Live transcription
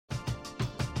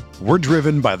We're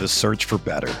driven by the search for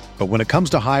better. But when it comes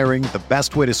to hiring, the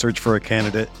best way to search for a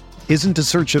candidate isn't to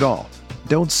search at all.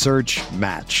 Don't search,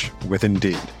 match with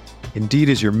Indeed. Indeed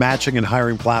is your matching and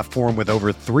hiring platform with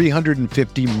over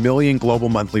 350 million global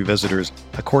monthly visitors,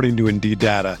 according to Indeed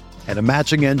data, and a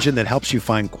matching engine that helps you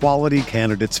find quality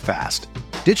candidates fast.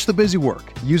 Ditch the busy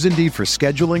work. Use Indeed for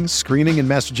scheduling, screening, and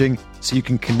messaging so you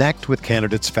can connect with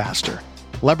candidates faster.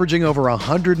 Leveraging over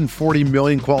 140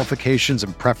 million qualifications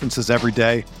and preferences every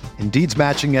day, Indeed's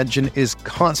matching engine is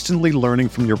constantly learning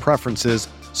from your preferences,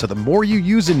 so the more you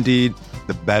use Indeed,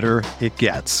 the better it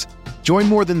gets. Join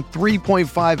more than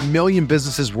 3.5 million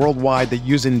businesses worldwide that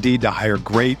use Indeed to hire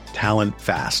great talent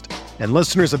fast. And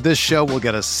listeners of this show will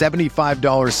get a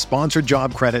 $75 sponsored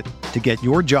job credit to get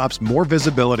your jobs more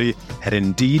visibility at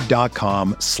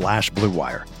Indeed.com/Blue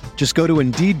Wire. Just go to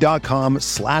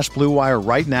Indeed.com/Blue Wire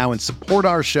right now and support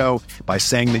our show by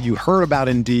saying that you heard about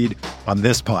Indeed on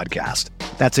this podcast.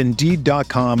 That's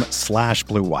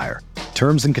Indeed.com/Blue Wire.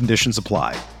 Terms and conditions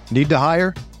apply. Need to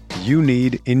hire? You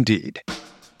need Indeed.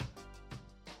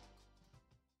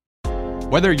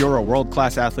 Whether you're a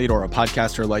world-class athlete or a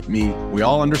podcaster like me, we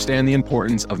all understand the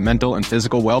importance of mental and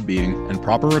physical well-being and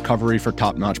proper recovery for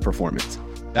top-notch performance.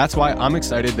 That's why I'm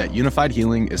excited that Unified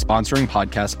Healing is sponsoring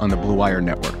podcasts on the Blue Wire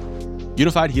Network.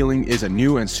 Unified Healing is a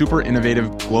new and super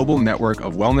innovative global network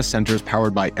of wellness centers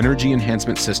powered by Energy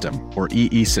Enhancement System, or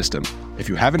EE System. If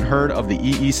you haven't heard of the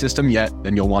EE System yet,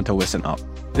 then you'll want to listen up.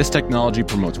 This technology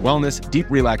promotes wellness, deep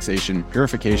relaxation,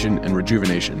 purification, and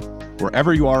rejuvenation.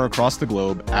 Wherever you are across the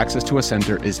globe, access to a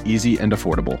center is easy and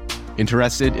affordable.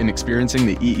 Interested in experiencing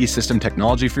the EE System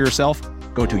technology for yourself?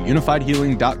 Go to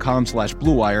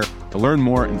unifiedhealing.com/Blue Wire to learn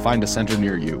more and find a center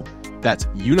near you. That's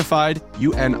unified,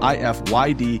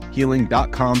 UNIFYD,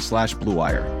 healing.com/Blue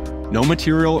Wire. No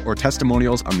material or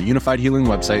testimonials on the Unified Healing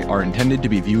website are intended to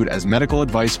be viewed as medical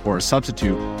advice or a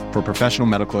substitute for professional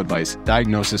medical advice,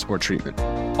 diagnosis, or treatment.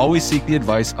 Always seek the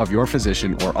advice of your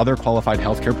physician or other qualified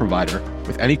healthcare provider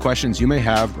with any questions you may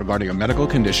have regarding a medical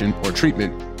condition or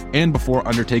treatment and before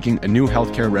undertaking a new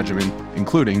healthcare regimen,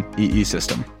 including EE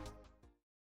System.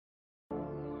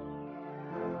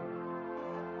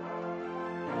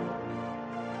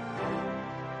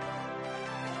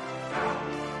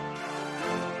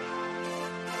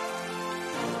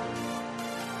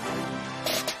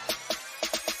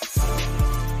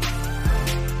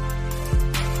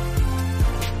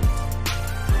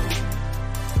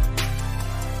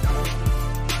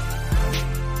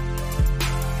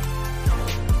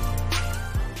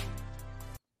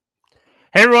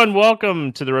 Hey everyone,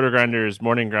 welcome to the Roto Grinders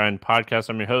Morning Grind Podcast.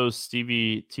 I'm your host,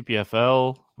 Stevie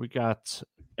TPFL. We got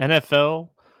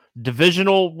NFL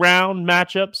divisional round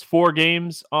matchups, 4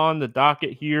 games on the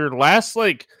docket here. Last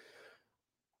slate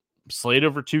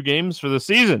over 2 games for the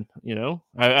season.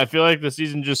 I feel like the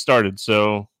season just started.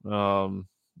 So,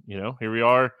 here we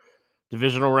are,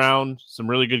 divisional round, some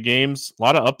really good games, a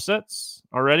lot of upsets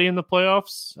already in the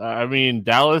playoffs.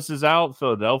 Dallas is out,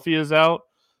 Philadelphia is out.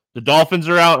 The Dolphins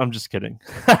are out. I'm just kidding.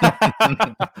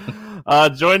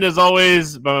 Joined as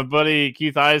always by my buddy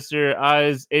Keith Eister,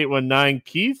 Eyes819.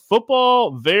 Keith,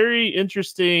 football, very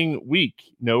interesting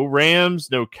week. No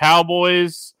Rams, no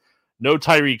Cowboys, no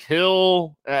Tyreek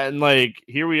Hill. And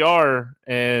here we are.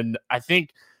 And I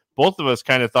think both of us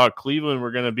kind of thought Cleveland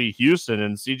were going to be Houston,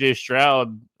 and CJ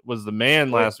Stroud was the man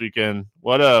last weekend.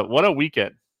 What a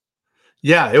weekend.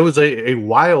 Yeah, it was a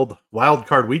wild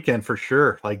card weekend for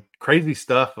sure. Crazy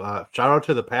stuff. Shout out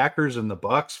to the Packers and the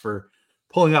Bucks for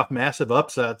pulling off massive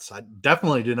upsets. I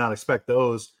definitely did not expect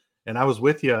those. And I was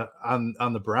with you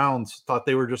on the Browns. Thought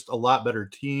they were just a lot better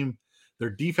team.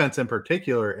 Their defense in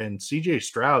particular, and CJ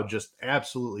Stroud just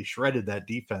absolutely shredded that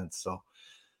defense. So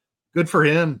good for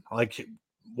him.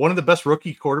 One of the best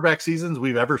rookie quarterback seasons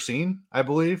we've ever seen, I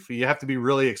believe. You have to be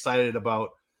really excited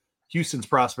about Houston's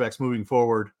prospects moving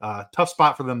forward. Tough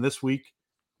spot for them this week.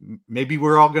 Maybe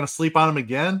we're all going to sleep on them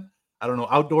again. I don't know.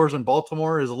 Outdoors in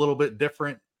Baltimore is a little bit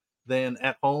different than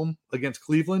at home against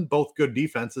Cleveland. Both good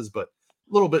defenses, but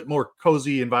a little bit more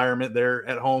cozy environment there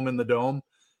at home in the Dome.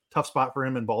 Tough spot for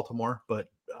him in Baltimore, but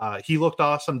he looked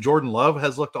awesome. Jordan Love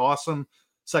has looked awesome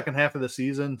second half of the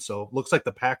season. So looks like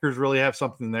the Packers really have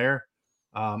something there.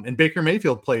 And Baker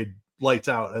Mayfield played lights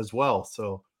out as well.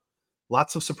 So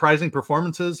lots of surprising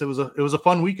performances. It was a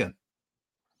fun weekend.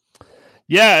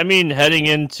 Yeah, heading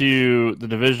into the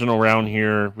divisional round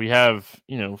here, we have,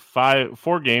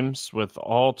 4 games with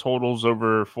all totals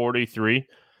over 43.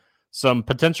 Some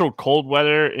potential cold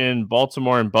weather in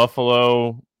Baltimore and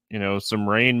Buffalo, some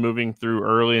rain moving through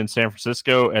early in San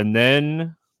Francisco, and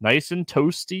then nice and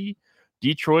toasty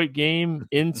Detroit game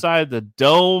inside the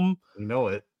Dome. You know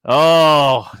it.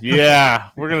 Oh, yeah.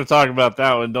 We're going to talk about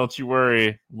that one. Don't you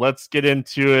worry. Let's get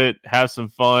into it, have some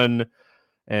fun,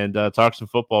 and talk some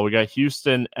football. We got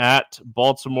Houston at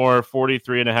Baltimore,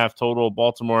 43.5 total.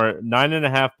 Baltimore,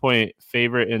 9.5-point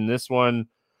favorite in this one.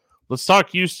 Let's talk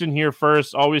Houston here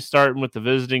first. Always starting with the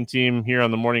visiting team here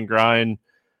on the morning grind.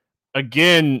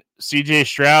 Again, CJ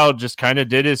Stroud just kind of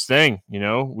did his thing.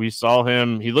 We saw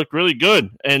him. He looked really good.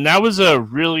 And that was a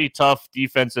really tough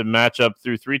defensive matchup.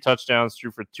 Threw 3 touchdowns,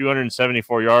 threw for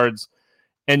 274 yards,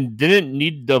 and didn't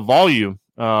need the volume.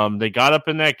 They got up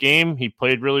in that game. He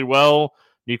played really well.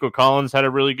 Nico Collins had a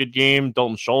really good game.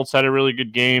 Dalton Schultz had a really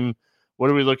good game. What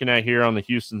are we looking at here on the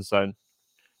Houston side?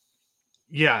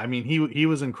 Yeah, I mean, he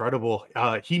was incredible.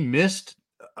 He missed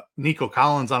Nico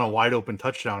Collins on a wide open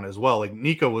touchdown as well. Like,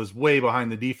 Nico was way behind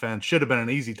the defense, should have been an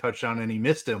easy touchdown, and he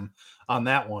missed him on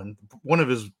that one. One of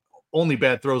his only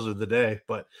bad throws of the day,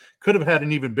 but could have had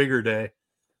an even bigger day.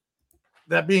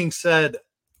 That being said,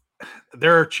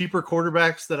 there are cheaper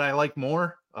quarterbacks that I like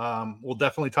more. We'll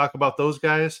definitely talk about those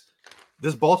guys.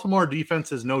 This Baltimore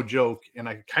defense is no joke, and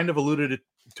I kind of alluded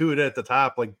to it at the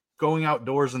top. Like, going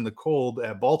outdoors in the cold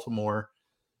at Baltimore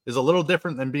is a little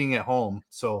different than being at home.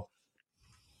 So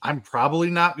I'm probably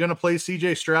not going to play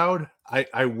CJ Stroud.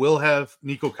 I will have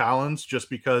Nico Collins just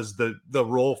because the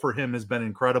role for him has been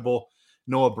incredible.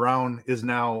 Noah Brown is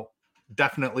now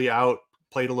definitely out,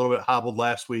 played a little bit hobbled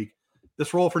last week.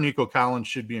 This role for Nico Collins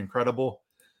should be incredible.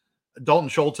 Dalton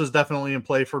Schultz is definitely in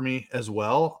play for me as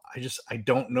well. I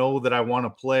don't know that I want to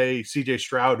play CJ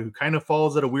Stroud, who kind of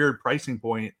falls at a weird pricing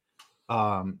point.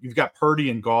 You've got Purdy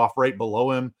and Goff right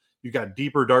below him. You've got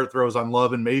deeper dart throws on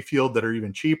Love and Mayfield that are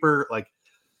even cheaper. Like,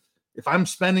 if I'm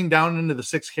spending down into the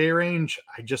 6K range,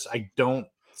 I don't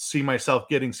see myself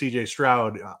getting CJ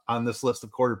Stroud on this list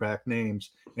of quarterback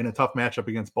names in a tough matchup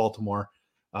against Baltimore.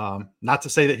 Not to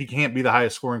say that he can't be the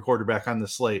highest scoring quarterback on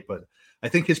this slate, but I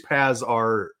think his paths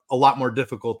are a lot more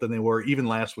difficult than they were even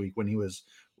last week when he was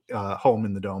home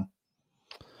in the Dome.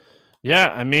 Yeah,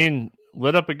 I mean,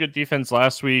 lit up a good defense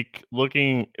last week.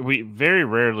 We very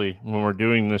rarely, when we're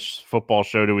doing this football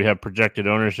show, do we have projected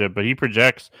ownership, but he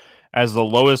projects as the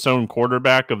lowest owned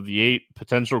quarterback of the 8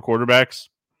 potential quarterbacks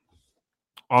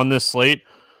on this slate.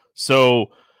 So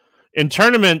in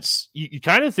tournaments, you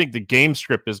kind of think the game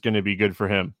script is going to be good for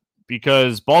him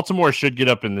because Baltimore should get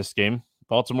up in this game.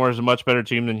 Baltimore is a much better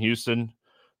team than Houston.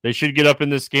 They should get up in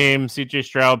this game. CJ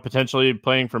Stroud potentially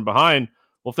playing from behind.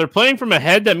 Well, if they're playing from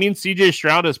ahead, that means CJ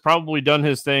Stroud has probably done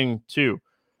his thing too.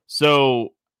 So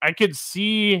I could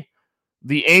see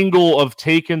the angle of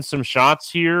taking some shots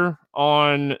here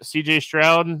on CJ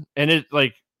Stroud, and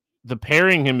the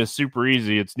pairing him is super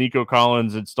easy. It's Nico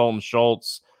Collins, it's Dalton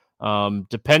Schultz.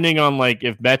 Depending on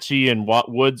if Mechie and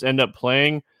Woods end up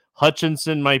playing,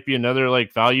 Hutchinson might be another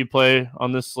value play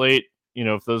on this slate.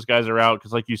 If those guys are out,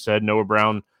 because like you said, Noah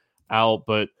Brown out.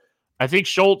 But I think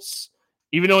Schultz,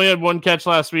 even though he had 1 catch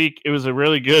last week, it was a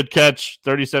really good catch,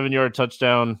 37-yard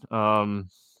touchdown.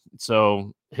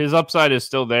 So his upside is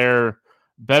still there.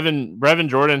 Brevin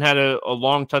Jordan had a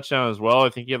long touchdown as well. I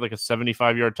think he had a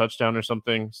 75-yard touchdown or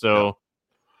something. So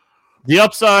the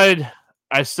upside,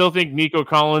 I still think Nico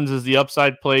Collins is the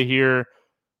upside play here.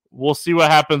 We'll see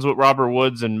what happens with Robert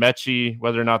Woods and Mechie,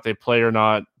 whether or not they play or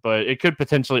not. But it could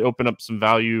potentially open up some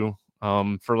value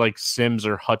for Sims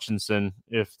or Hutchinson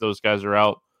if those guys are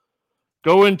out.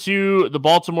 Go into the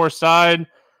Baltimore side.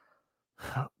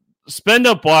 Spend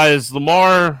up wise,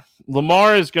 Lamar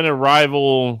is going to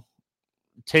rival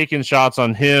taking shots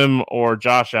on him or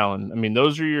Josh Allen. I mean,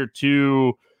 those are your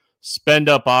 2 spend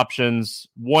up options,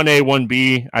 1A,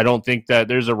 1B. I don't think that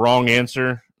there's a wrong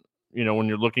answer. When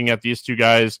you're looking at these 2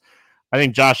 guys, I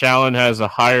think Josh Allen has a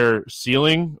higher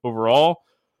ceiling overall,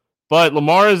 but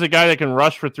Lamar is a guy that can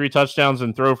rush for 3 touchdowns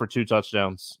and throw for 2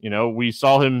 touchdowns. We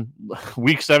saw him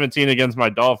week 17 against my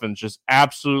Dolphins just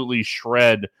absolutely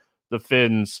shred the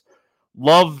Fins.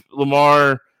 Love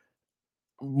Lamar.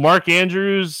 Mark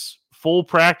Andrews, full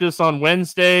practice on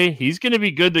Wednesday. He's going to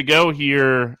be good to go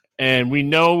here. And we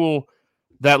know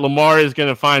that Lamar is going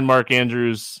to find Mark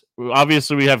Andrews.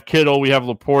 Obviously, we have Kittle, we have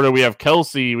Laporta, we have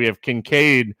Kelsey, we have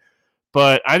Kincaid.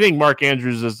 But I think Mark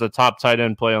Andrews is the top tight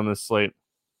end play on this slate.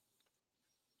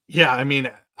 Yeah, I mean,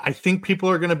 I think people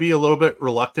are going to be a little bit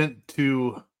reluctant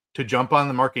to jump on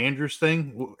the Mark Andrews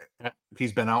thing.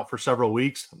 He's been out for several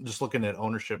weeks. I'm just looking at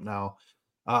ownership now.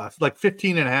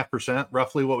 15.5%,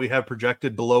 roughly what we have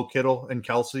projected below Kittle and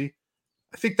Kelsey.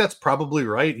 I think that's probably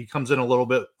right. He comes in a little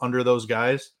bit under those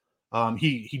guys.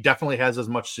 He definitely has as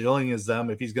much ceiling as them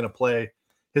if he's going to play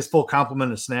his full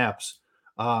complement of snaps.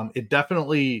 It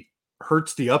definitely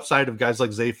hurts the upside of guys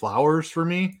like Zay Flowers for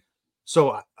me.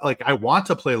 So I want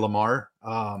to play Lamar.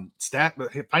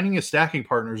 Finding his stacking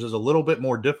partners is a little bit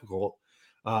more difficult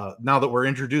now that we're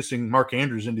introducing Mark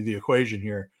Andrews into the equation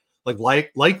here.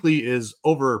 Likely is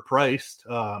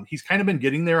overpriced. He's kind of been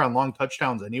getting there on long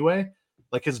touchdowns anyway.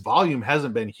 Like his volume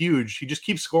hasn't been huge. He just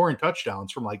keeps scoring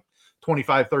touchdowns from like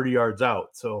 25, 30 yards out.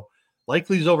 So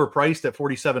Likely's overpriced at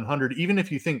 4,700. Even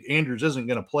if you think Andrews isn't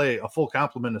going to play a full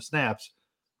complement of snaps,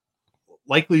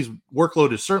 Likely's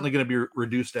workload is certainly going to be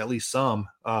reduced at least some.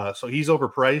 So he's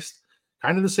overpriced.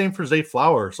 Kind of the same for Zay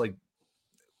Flowers. Like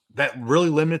that really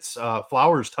limits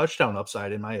Flowers' touchdown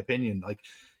upside, in my opinion. Like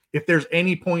if there's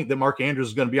any point that Mark Andrews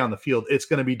is going to be on the field, it's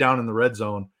going to be down in the red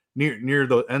zone near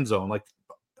the end zone. Like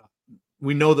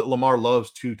we know that Lamar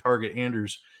loves to target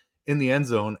Andrews in the end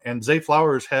zone, and Zay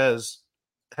Flowers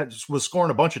was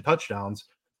scoring a bunch of touchdowns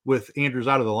with Andrews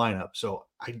out of the lineup. So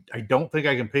I don't think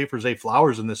I can pay for Zay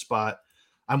Flowers in this spot.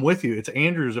 I'm with you. It's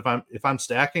Andrews. If I'm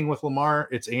stacking with Lamar,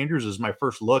 it's Andrews as my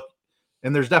first look.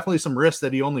 And there's definitely some risk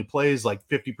that he only plays like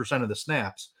 50% of the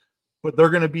snaps, but they're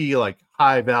going to be like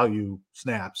high value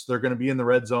snaps. They're going to be in the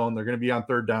red zone. They're going to be on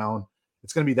third down.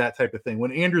 It's going to be that type of thing.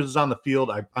 When Andrews is on the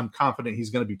field, I'm confident he's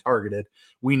going to be targeted.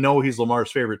 We know he's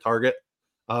Lamar's favorite target.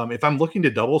 If I'm looking to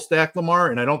double stack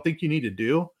Lamar, and I don't think you need to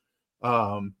do,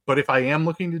 but if I am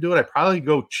looking to do it, I probably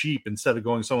go cheap instead of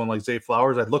going someone like Zay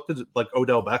Flowers. I'd look at like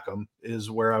Odell Beckham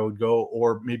is where I would go,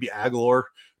 or maybe Aguilar,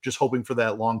 just hoping for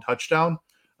that long touchdown.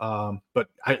 But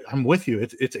I'm with you.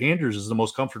 It's Andrews is the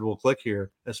most comfortable click here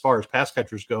as far as pass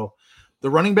catchers go. The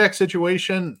running back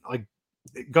situation, like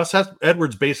Gus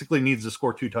Edwards basically needs to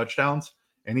score 2 touchdowns,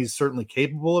 and he's certainly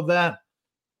capable of that.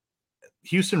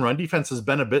 Houston run defense has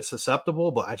been a bit susceptible,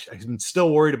 but I'm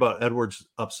still worried about Edwards'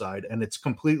 upside, and it's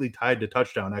completely tied to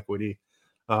touchdown equity,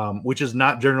 which is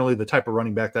not generally the type of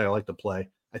running back that I like to play.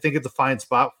 I think it's a fine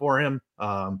spot for him.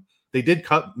 They did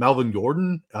cut Melvin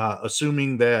Gordon,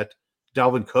 assuming that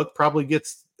Dalvin Cook probably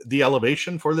gets the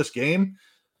elevation for this game.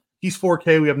 He's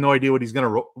 4K. We have no idea what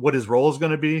his role is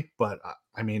going to be, but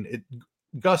I mean,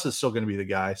 Gus is still going to be the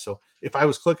guy. So if I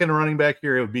was clicking a running back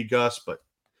here, it would be Gus, but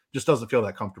just doesn't feel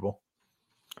that comfortable.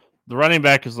 The running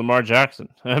back is Lamar Jackson.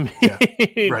 I mean, yeah,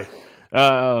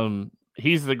 right.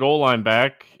 He's the goal line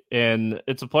back, and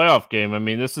it's a playoff game. I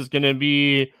mean, this is going to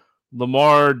be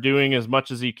Lamar doing as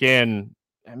much as he can.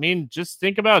 I mean, just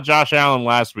think about Josh Allen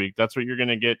last week. That's what you're going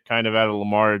to get kind of out of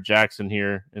Lamar Jackson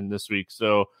here in this week.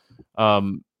 So,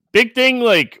 big thing,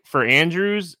 like for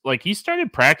Andrews, like he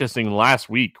started practicing last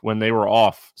week when they were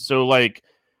off. So, like,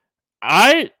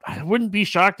 I wouldn't be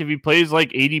shocked if he plays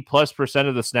like 80+%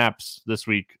 of the snaps this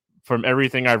week from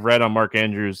everything I've read on Mark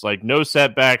Andrews. Like, no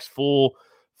setbacks, full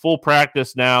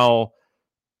practice now.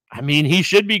 I mean, he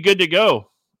should be good to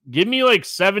go. Give me like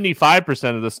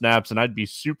 75% of the snaps, and I'd be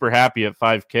super happy at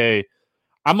 5K.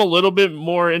 I'm a little bit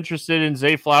more interested in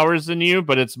Zay Flowers than you,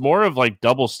 but it's more of like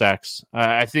double stacks.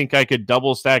 I think I could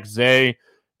double stack Zay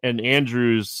and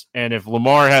Andrews, and if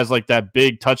Lamar has like that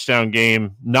big touchdown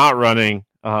game not running,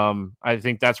 I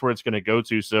think that's where it's going to go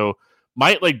to. So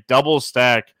might like double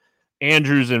stack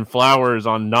Andrews and Flowers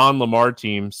on non-Lamar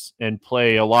teams and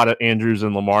play a lot of Andrews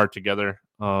and Lamar together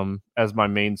as my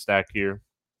main stack here.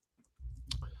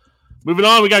 Moving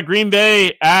on, we got Green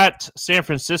Bay at San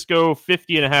Francisco,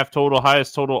 50.5 total,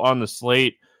 highest total on the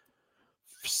slate.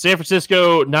 San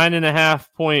Francisco,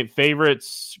 9.5-point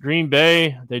favorites. Green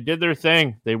Bay, they did their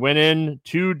thing. They went in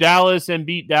to Dallas and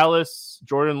beat Dallas.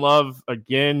 Jordan Love,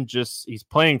 again, he's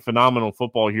playing phenomenal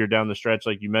football here down the stretch,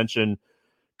 like you mentioned.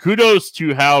 Kudos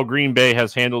to how Green Bay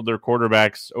has handled their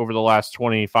quarterbacks over the last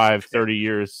 25, 30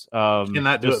 years.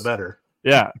 Cannot do it better.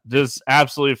 Yeah, just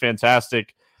absolutely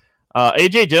fantastic.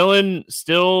 AJ Dillon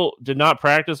still did not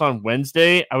practice on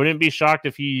Wednesday. I wouldn't be shocked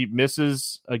if he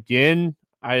misses again.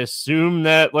 I assume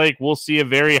that like we'll see a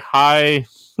very high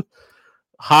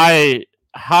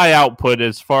output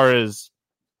as far as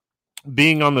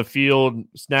being on the field.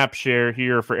 Snap share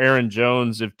here for Aaron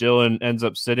Jones if Dillon ends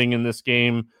up sitting in this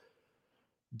game.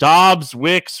 Dobbs,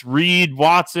 Wicks, Reed,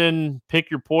 Watson, pick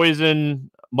your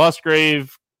poison.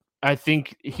 Musgrave, I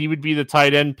think he would be the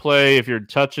tight end play if you're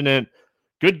touching it.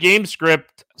 Good game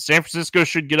script. San Francisco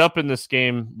should get up in this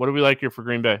game. What do we like here for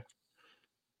Green Bay?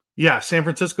 Yeah, San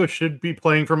Francisco should be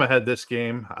playing from ahead this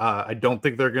game. I don't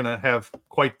think they're going to have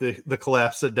quite the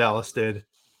collapse that Dallas did.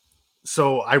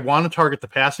 So I want to target the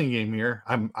passing game here.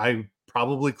 I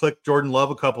probably clicked Jordan Love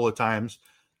a couple of times.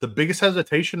 The biggest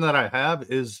hesitation that I have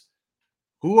is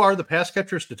who are the pass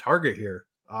catchers to target here?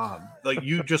 Like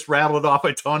you just rattled off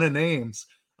a ton of names.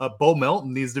 Bo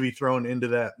Melton needs to be thrown into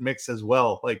that mix as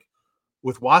well. Like,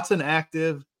 with Watson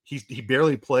active, he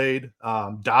barely played.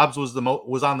 Dobbs was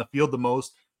on the field the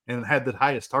most and had the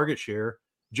highest target share.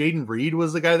 Jaden Reed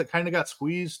was the guy that kind of got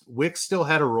squeezed. Wicks still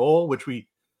had a role, which we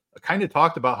kind of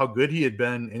talked about how good he had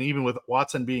been. And even with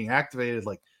Watson being activated,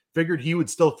 like figured he would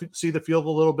still see the field a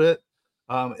little bit.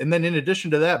 And then in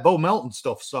addition to that, Bo Melton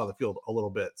still saw the field a little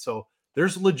bit. So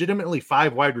there's legitimately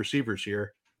 5 wide receivers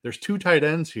here. There's 2 tight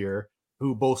ends here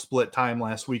who both split time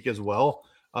last week as well.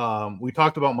 We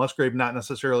talked about Musgrave not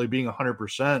necessarily being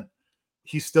 100%.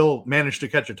 He still managed to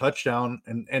catch a touchdown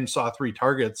and saw 3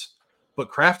 targets, but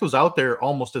Kraft was out there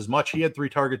almost as much. He had 3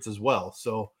 targets as well.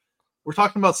 So we're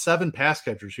talking about 7 pass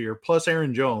catchers here, plus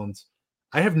Aaron Jones.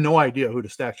 I have no idea who to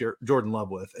stack Jordan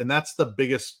Love with, and that's the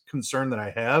biggest concern that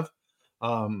I have.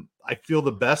 I feel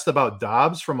the best about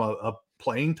Dobbs from a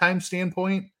playing time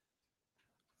standpoint.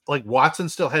 Like Watson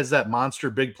still has that monster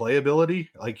big play ability.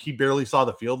 Like he barely saw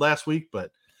the field last week,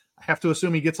 but I have to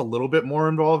assume he gets a little bit more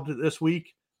involved this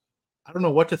week. I don't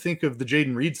know what to think of the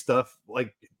Jaden Reed stuff.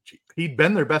 Like he'd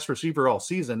been their best receiver all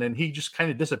season, and he just kind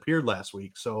of disappeared last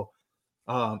week. So,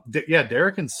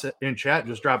 Derek in chat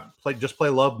just play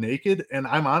Love naked, and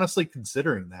I'm honestly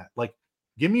considering that. Like,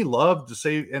 give me Love to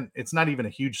save, and it's not even a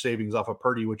huge savings off of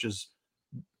Purdy, which is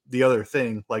the other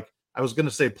thing. Like I was going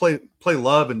to say, play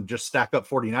Love and just stack up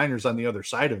 49ers on the other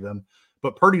side of them,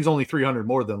 but Purdy's only 300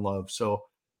 more than Love. So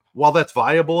while that's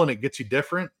viable and it gets you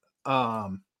different,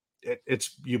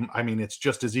 it's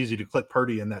just as easy to click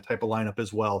Purdy in that type of lineup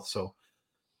as well. So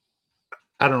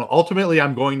I don't know. Ultimately,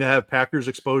 I'm going to have Packers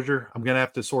exposure. I'm going to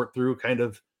have to sort through kind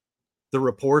of the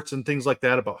reports and things like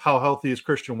that about how healthy is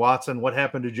Christian Watson, what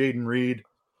happened to Jaden Reed,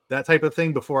 that type of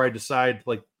thing before I decide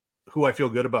like who I feel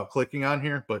good about clicking on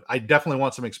here. But I definitely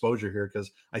want some exposure here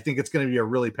because I think it's going to be a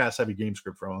really pass heavy game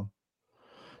script from him.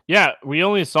 Yeah, we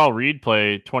only saw Reed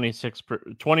play 26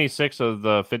 of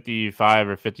the 55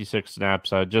 or 56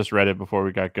 snaps. I just read it before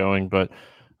we got going, but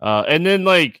and then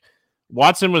like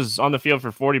Watson was on the field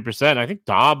for 40%. I think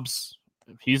Dobbs,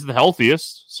 he's the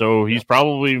healthiest, so he's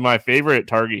probably my favorite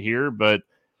target here, but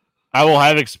I will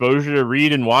have exposure to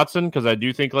Reed and Watson because I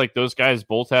do think like those guys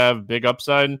both have big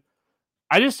upside.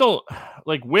 I just don't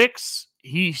like Wicks.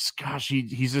 He's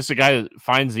just a guy that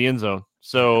finds the end zone.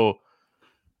 So,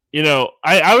 you know,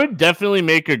 I would definitely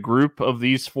make a group of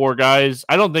these 4 guys.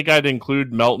 I don't think I'd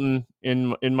include Melton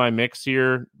in my mix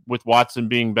here with Watson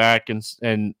being back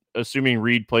and assuming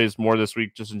Reed plays more this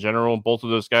week just in general, both of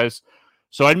those guys.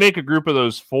 So I'd make a group of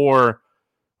those 4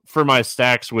 for my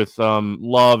stacks with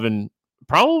Love and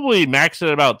probably max it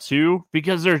at about 2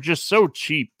 because they're just so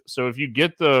cheap. So if you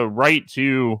get the right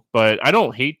 2, but I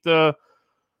don't hate the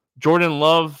Jordan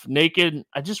Love naked.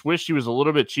 I just wish he was a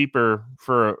little bit cheaper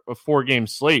for a 4-game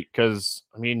slate because,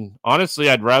 I mean, honestly,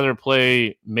 I'd rather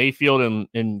play Mayfield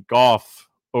and Goff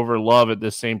over Love at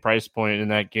this same price point in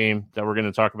that game that we're going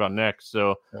to talk about next.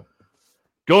 So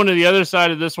going to the other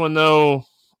side of this one, though,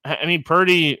 I mean,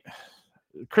 Purdy,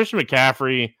 Christian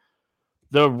McCaffrey,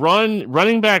 the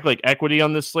running back like equity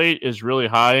on this slate is really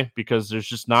high because there's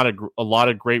just not a lot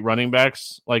of great running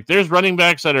backs. Like there's running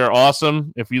backs that are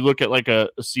awesome if you look at like a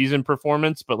season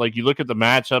performance, but like you look at the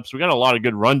matchups, we got a lot of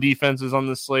good run defenses on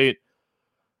this slate.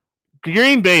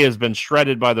 Green Bay has been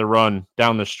shredded by the run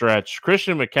down the stretch.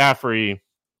 Christian McCaffrey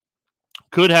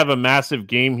could have a massive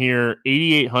game here.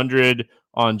 8,800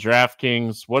 on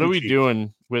DraftKings. What are we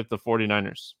doing with the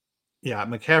 49ers? Yeah,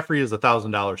 McCaffrey is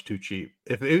 $1,000 too cheap.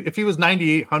 If he was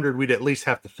 9,800, we'd at least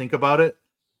have to think about it.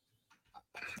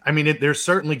 I mean, there's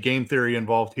certainly game theory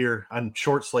involved here on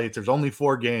short slates. There's only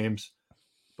 4 games,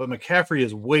 but McCaffrey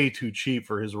is way too cheap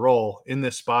for his role in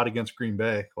this spot against Green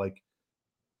Bay. Like,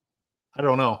 I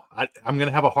don't know. I'm going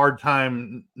to have a hard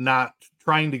time not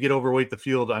trying to get overweight the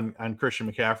field on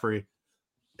Christian McCaffrey.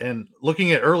 And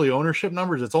looking at early ownership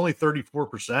numbers, it's only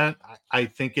 34%. I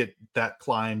think that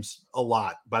climbs a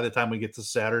lot by the time we get to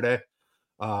Saturday.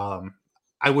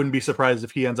 I wouldn't be surprised if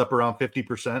he ends up around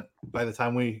 50% by the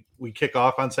time we kick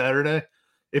off on Saturday.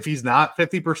 If he's not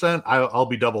 50%, I'll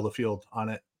be double the field on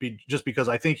it, just because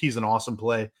I think he's an awesome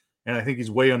play, and I think he's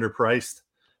way underpriced.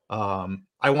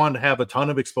 I wanted to have a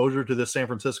ton of exposure to this San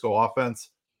Francisco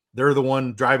offense. They're the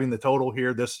one driving the total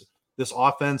here. This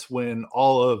offense, when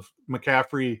all of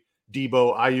McCaffrey,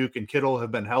 Debo, Ayuk, and Kittle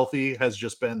have been healthy, has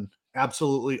just been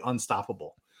absolutely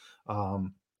unstoppable. I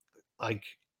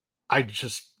don't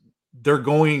think they're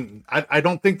going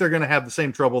to have the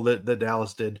same trouble that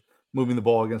Dallas did moving the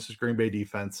ball against this Green Bay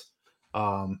defense.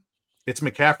 It's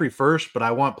McCaffrey first, but I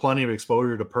want plenty of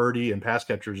exposure to Purdy and pass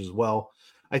catchers as well.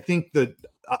 I think that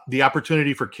the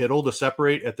opportunity for Kittle to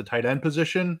separate at the tight end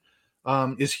position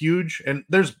is huge, and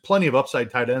there's plenty of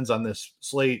upside tight ends on this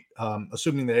slate.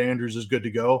 Assuming that Andrews is good to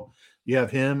go, you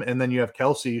have him, and then you have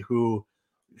Kelsey, who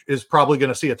is probably going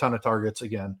to see a ton of targets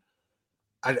again.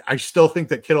 I still think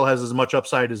that Kittle has as much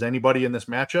upside as anybody in this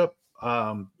matchup.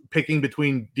 Picking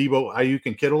between Debo, Ayuk,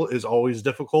 and Kittle is always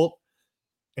difficult.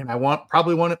 And I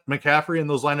probably want McCaffrey in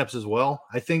those lineups as well.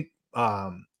 I think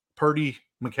Purdy,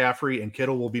 McCaffrey, and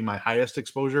Kittle will be my highest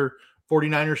exposure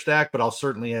 49er stack, but I'll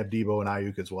certainly have Debo and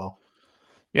Ayuk as well.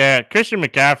 Yeah, Christian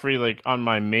McCaffrey, like on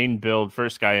my main build,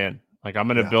 first guy in. Like I'm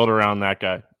going to build around that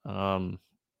guy.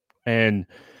 And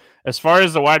as far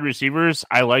as the wide receivers,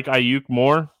 I like Ayuk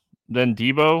more than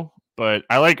Debo, but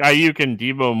I like Ayuk and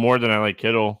Debo more than I like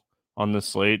Kittle on the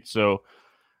slate. So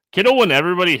Kittle, when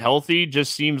everybody healthy,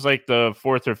 just seems like the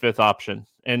fourth or fifth option.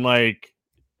 And like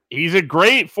he's a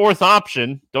great fourth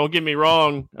option. Don't get me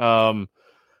wrong.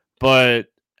 But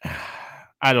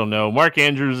I don't know. Mark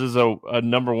Andrews is a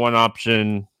number one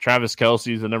option. Travis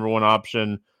Kelce is a number one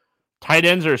option. Tight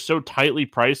ends are so tightly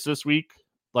priced this week.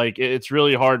 Like it's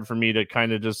really hard for me to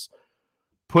kind of just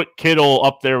put Kittle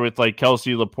up there with like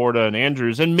Kelce, Laporta, and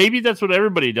Andrews. And maybe that's what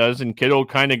everybody does. And Kittle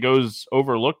kind of goes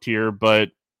overlooked here, but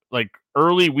like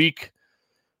early week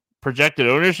projected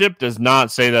ownership does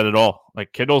not say that at all.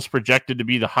 Like Kittle's projected to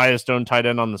be the highest owned tight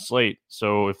end on the slate.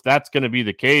 So if that's going to be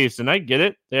the case, and I get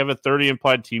it, they have a 30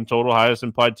 implied team total, highest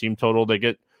implied team total. They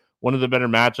get one of the better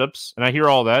matchups. And I hear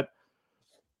all that.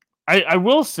 I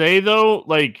will say though,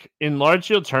 like in large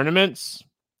field tournaments,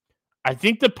 I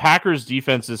think the Packers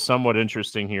defense is somewhat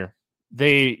interesting here.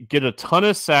 They get a ton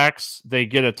of sacks. They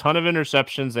get a ton of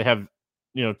interceptions. They have,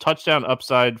 touchdown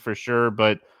upside for sure,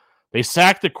 but they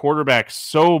sack the quarterback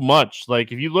so much.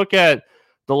 Like if you look at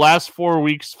the last 5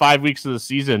 weeks of the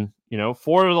season,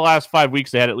 4 of the last 5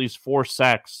 weeks, they had at least 4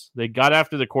 sacks. They got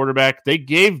after the quarterback. They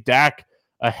gave Dak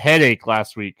a headache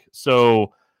last week.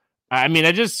 So, I mean,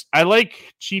 I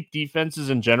like cheap defenses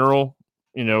in general.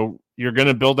 You're going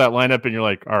to build that lineup and you're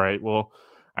like, all right, well,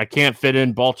 I can't fit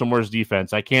in Baltimore's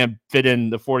defense. I can't fit in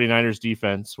the 49ers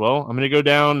defense. Well, I'm going to go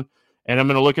down and I'm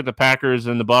going to look at the Packers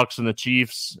and the Bucks and the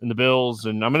Chiefs and the Bills,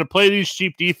 and I'm going to play these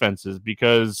cheap defenses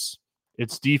because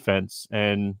it's defense,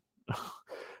 and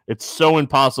it's so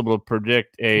impossible to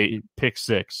predict a pick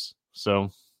six.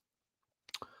 So,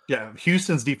 yeah,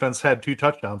 Houston's defense had 2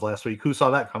 touchdowns last week. Who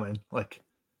saw that coming? Like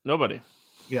nobody.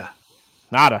 Yeah,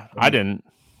 nada. I didn't.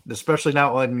 Especially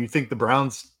now when you think the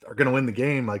Browns are going to win the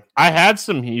game. Like I had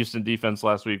some Houston defense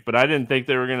last week, but I didn't think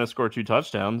they were going to score 2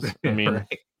 touchdowns. I mean,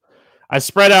 right. I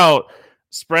spread out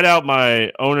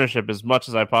my ownership as much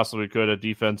as I possibly could at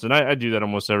defense, and I do that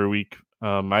almost every week.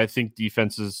 I think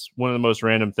defense is one of the most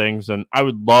random things, and I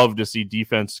would love to see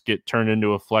defense get turned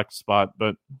into a flex spot.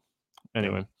 But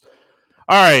anyway,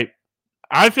 all right.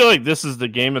 I feel like this is the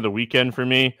game of the weekend for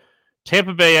me.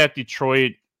 Tampa Bay at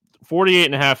Detroit,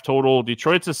 48.5 total.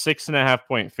 Detroit's a 6.5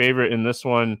 point favorite in this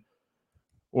one.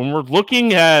 When we're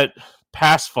looking at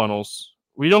pass funnels,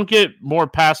 we don't get more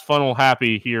pass funnel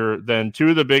happy here than 2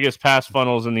 of the biggest pass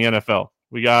funnels in the NFL.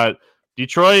 We got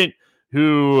Detroit,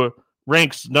 who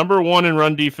ranks number 1 in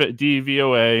run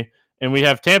DVOA, and we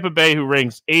have Tampa Bay, who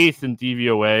ranks 8th in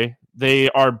DVOA. They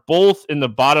are both in the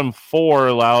bottom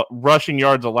 4 rushing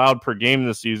yards allowed per game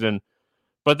this season,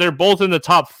 but they're both in the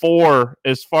top 4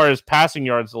 as far as passing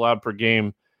yards allowed per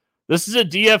game. This is a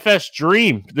DFS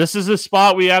dream. This is a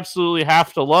spot we absolutely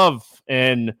have to love.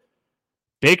 And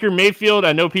Baker Mayfield,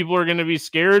 I know people are going to be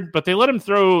scared, but they let him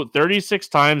throw 36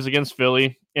 times against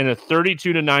Philly in a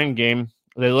 32-9 game.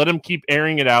 They let him keep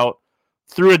airing it out.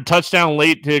 Threw a touchdown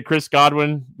late to Chris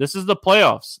Godwin. This is the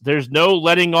playoffs. There's no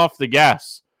letting off the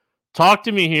gas. Talk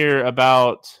to me here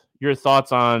about your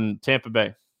thoughts on Tampa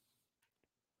Bay.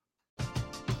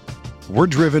 We're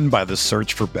driven by the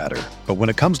search for better. But when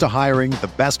it comes to hiring,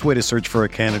 the best way to search for a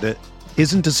candidate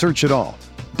isn't to search at all.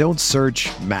 Don't search,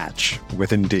 match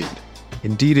with Indeed.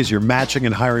 Indeed is your matching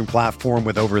and hiring platform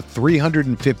with over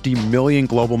 350 million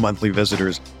global monthly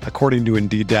visitors, according to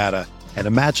Indeed data, and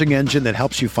a matching engine that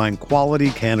helps you find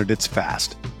quality candidates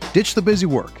fast. Ditch the busy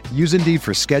work. Use Indeed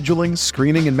for scheduling,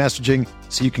 screening, and messaging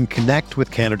so you can connect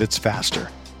with candidates faster.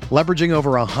 Leveraging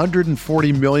over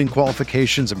 140 million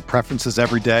qualifications and preferences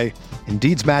every day,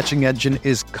 Indeed's matching engine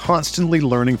is constantly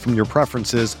learning from your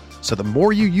preferences, so the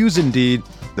more you use Indeed,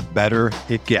 the better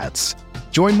it gets.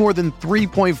 Join more than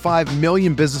 3.5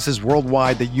 million businesses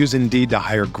worldwide that use Indeed to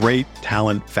hire great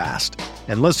talent fast.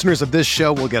 And listeners of this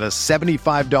show will get a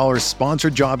 $75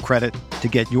 sponsored job credit to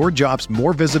get your jobs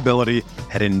more visibility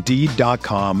at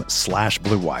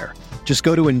Indeed.com/Blue Wire. Just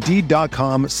go to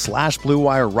Indeed.com/Blue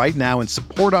Wire right now and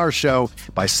support our show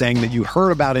by saying that you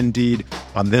heard about Indeed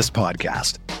on this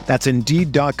podcast. That's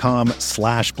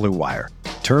Indeed.com/Blue Wire.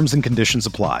 Terms and conditions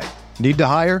apply. Need to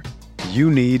hire?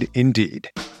 You need Indeed.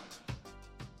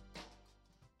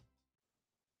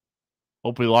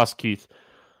 Hope we lost Keith.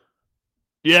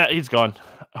 Yeah, he's gone.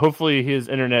 Hopefully his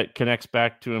internet connects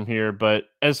back to him here. But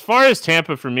as far as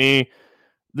Tampa for me,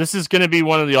 this is going to be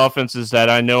one of the offenses that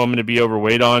I know I'm going to be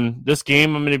overweight on. This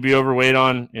game I'm going to be overweight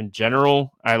on in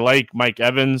general. I like Mike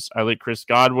Evans. I like Chris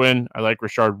Godwin. I like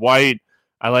Rashard White.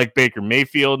 I like Baker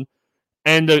Mayfield.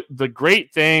 And the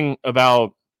great thing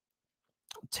about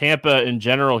Tampa in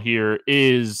general here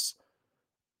is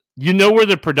you know where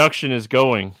the production is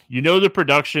going. You know the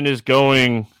production is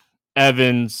going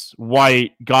Evans,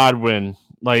 White, Godwin.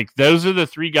 Like those are the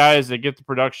three guys that get the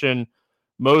production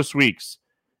most weeks.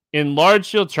 In large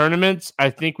field tournaments, I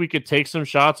think we could take some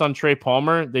shots on Trey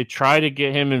Palmer. They try to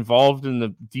get him involved in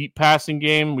the deep passing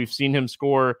game. We've seen him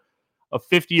score a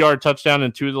 50-yard touchdown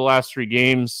in 2 of the last 3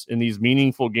 games in these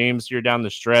meaningful games here down the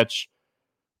stretch.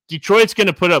 Detroit's going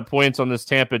to put up points on this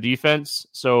Tampa defense.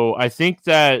 So I think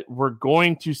that we're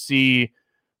going to see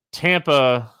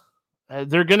Tampa,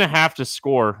 they're going to have to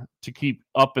score to keep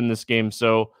up in this game.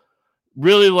 So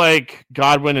really like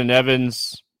Godwin and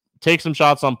Evans, take some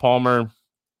shots on Palmer.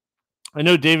 I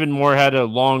know David Moore had a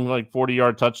long,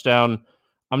 40-yard touchdown.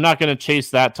 I'm not going to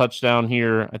chase that touchdown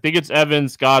here. I think it's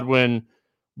Evans, Godwin, a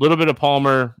little bit of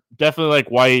Palmer, definitely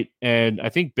like White, and I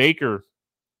think Baker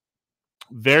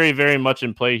very, very much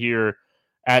in play here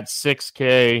at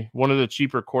 $6K, one of the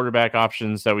cheaper quarterback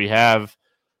options that we have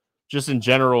just in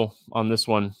general on this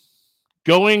one.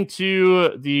 Going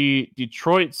to the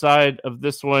Detroit side of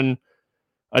this one,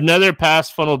 another pass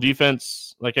funnel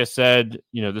defense. Like I said,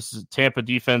 this is Tampa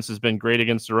defense has been great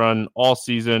against the run all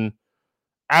season.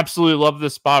 Absolutely love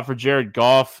this spot for Jared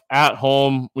Goff at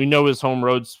home. We know his home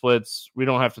road splits. We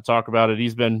don't have to talk about it.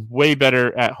 He's been way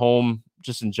better at home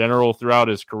just in general throughout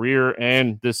his career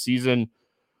and this season.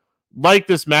 Like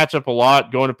this matchup a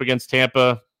lot going up against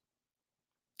Tampa.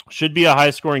 Should be a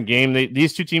high-scoring game.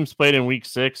 These two teams played in Week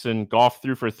 6, and Goff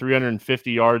threw for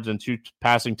 350 yards and 2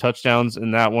 passing touchdowns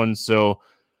in that one. So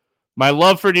my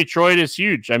love for Detroit is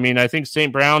huge. I mean, I think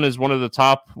St. Brown is one of the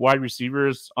top wide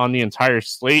receivers on the entire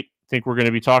slate. I think we're going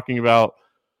to be talking about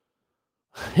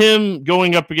him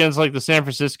going up against the San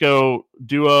Francisco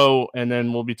duo, and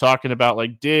then we'll be talking about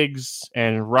Diggs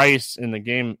and Rice in the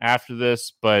game after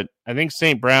this. But I think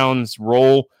St. Brown's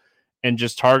role and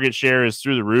just target share is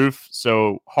through the roof.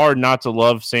 So hard not to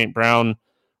love St. Brown.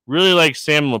 Really like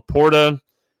Sam Laporta.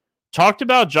 Talked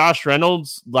about Josh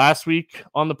Reynolds last week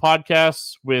on the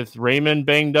podcast with Raymond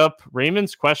banged up.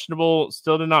 Raymond's questionable,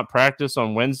 still did not practice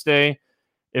on Wednesday.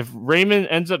 If Raymond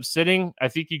ends up sitting, I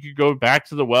think you could go back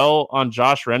to the well on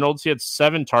Josh Reynolds. He had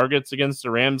 7 targets against the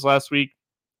Rams last week,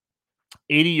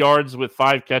 80 yards with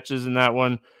 5 catches in that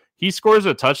one. He scores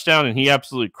a touchdown and he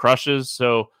absolutely crushes.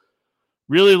 So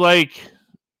really like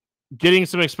getting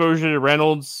some exposure to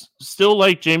Reynolds. Still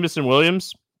like Jameson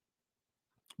Williams,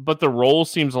 but the role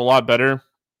seems a lot better.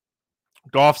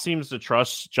 Goff seems to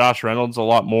trust Josh Reynolds a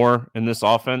lot more in this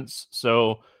offense.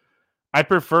 So I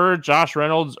prefer Josh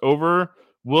Reynolds over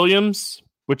Williams,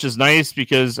 which is nice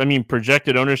because,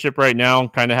 projected ownership right now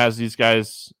kind of has these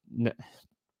guys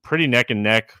pretty neck and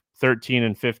neck, 13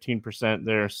 and 15%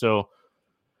 there. So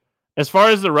as far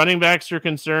as the running backs are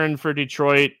concerned for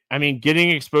Detroit,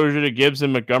 getting exposure to Gibbs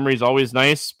and Montgomery is always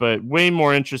nice, but way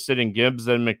more interested in Gibbs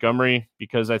than Montgomery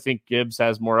because I think Gibbs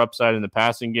has more upside in the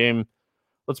passing game.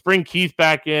 Let's bring Keith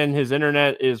back in. His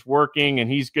internet is working and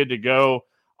he's good to go.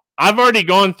 I've already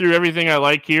gone through everything I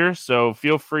like here, so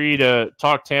feel free to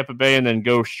talk Tampa Bay and then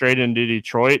go straight into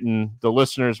Detroit, and the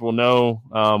listeners will know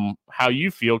how you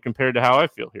feel compared to how I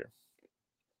feel here.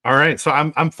 All right, so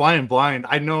I'm flying blind.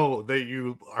 I know that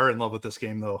you are in love with this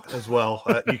game though as well.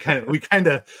 We kind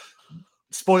of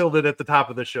spoiled it at the top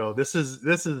of the show. This is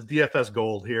DFS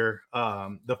gold here.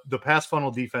 The pass funnel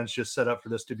defense just set up for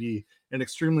this to be an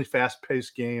extremely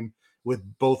fast-paced game with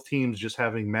both teams just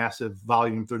having massive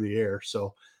volume through the air.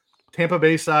 So Tampa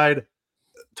Bay side,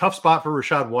 tough spot for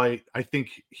Rashad White. I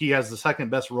think he has the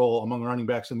second best role among running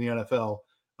backs in the NFL.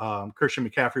 Christian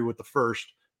McCaffrey with the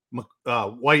first.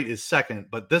 White is second,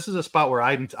 but this is a spot where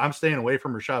I'm staying away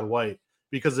from Rashad White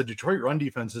because the Detroit run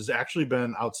defense has actually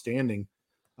been outstanding.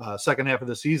 Second half of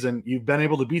the season, you've been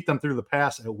able to beat them through the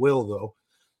pass at will, though.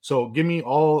 So give me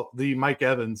all the Mike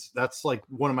Evans. That's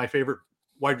one of my favorite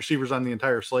wide receivers on the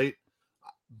entire slate.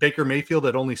 Baker Mayfield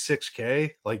at only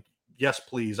 6K. Yes,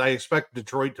 please. I expect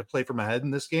Detroit to play from ahead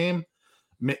in this game.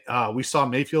 We saw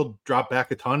Mayfield drop back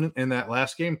a ton in that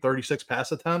last game, 36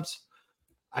 pass attempts.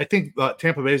 I think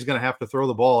Tampa Bay is going to have to throw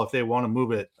the ball if they want to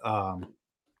move it.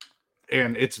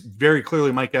 And it's very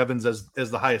clearly Mike Evans as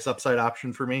the highest upside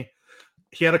option for me.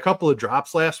 He had a couple of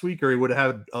drops last week, or he would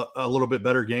have had a little bit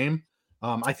better game.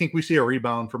 I think we see a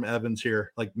rebound from Evans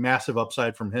here, massive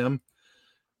upside from him.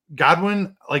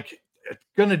 Godwin, it's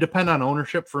going to depend on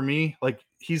ownership for me. Like,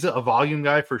 he's a volume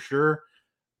guy for sure.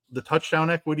 The touchdown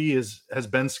equity has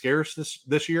been scarce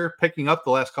this year, picking up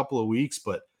the last couple of weeks,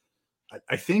 but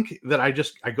I think that I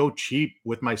go cheap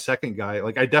with my second guy.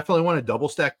 Like, I definitely want to double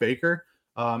stack Baker.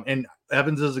 And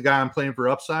Evans is a guy I'm playing for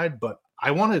upside, but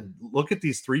I want to look at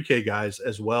these 3K guys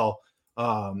as well.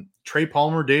 Trey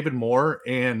Palmer, David Moore,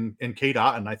 and Kate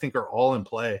Otten, I think, are all in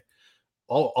play.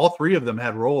 All three of them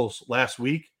had roles last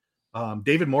week.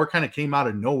 David Moore kind of came out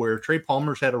of nowhere. Trey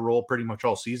Palmer's had a role pretty much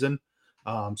all season.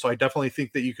 So I definitely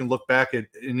think that you can look back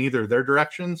in either of their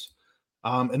directions.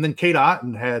 And then Kate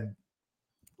Otten had,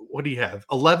 what do you have?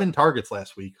 11 targets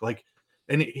last week. Like,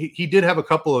 and he did have a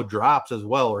couple of drops as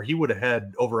well, or he would have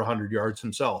had over 100 yards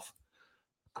himself.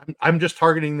 I'm just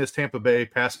targeting this Tampa Bay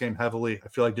pass game heavily. I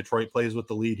feel like Detroit plays with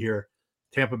the lead here.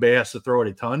 Tampa Bay has to throw it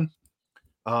a ton.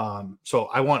 So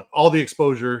I want all the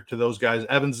exposure to those guys.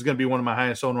 Evans is going to be one of my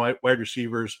highest owned wide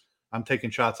receivers. I'm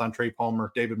taking shots on Trey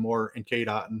Palmer, David Moore, and Kate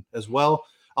Otten as well.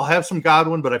 I'll have some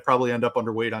Godwin, but I probably end up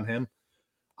underweight on him.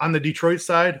 On the Detroit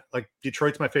side, like,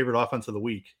 Detroit's my favorite offense of the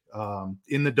week.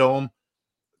 In the dome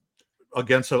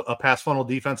against a pass funnel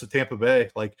defense of Tampa Bay,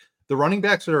 like, the running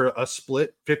backs are a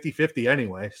split 50-50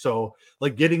 anyway. So,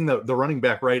 like, getting the running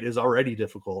back right is already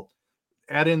difficult.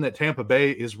 Add in that Tampa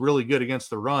Bay is really good against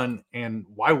the run, and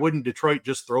why wouldn't Detroit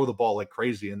just throw the ball like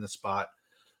crazy in this spot?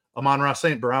 Amon-Ra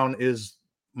St. Brown is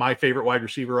my favorite wide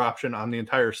receiver option on the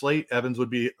entire slate. Evans would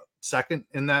be second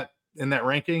in that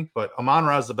ranking, but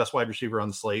Amon-Ra is the best wide receiver on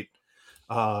the slate.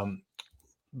 The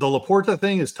Laporta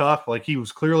thing is tough. Like, he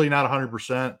was clearly not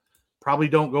 100%. Probably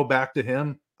don't go back to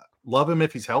him. Love him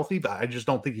if he's healthy, but I just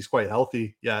don't think he's quite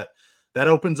healthy yet. That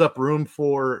opens up room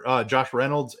for Josh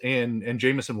Reynolds and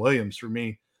Jamison Williams for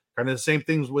me. Kind of the same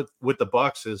things with the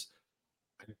Bucks is,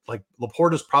 like,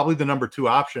 Laporta is probably the number 2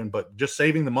 option, but just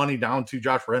saving the money down to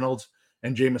Josh Reynolds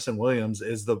and Jamison Williams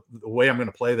is the way I'm going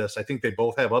to play this. I think they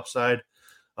both have upside.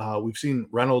 We've seen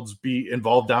Reynolds be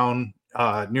involved down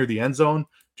near the end zone.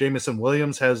 Jamison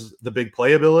Williams has the big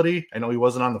playability. I know he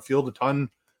wasn't on the field a ton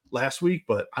last week,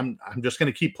 but I'm just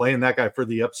going to keep playing that guy for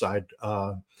the upside.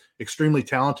 Extremely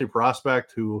talented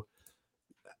prospect who,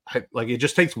 it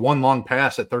just takes one long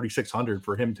pass at 3,600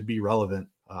 for him to be relevant.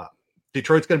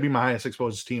 Detroit's going to be my highest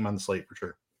exposed team on the slate for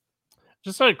sure.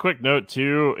 Just a quick note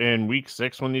too, in week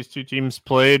 6, when these two teams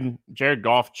played, Jared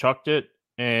Goff chucked it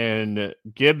and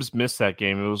Gibbs missed that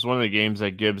game. It was one of the games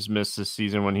that Gibbs missed this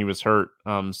season when he was hurt.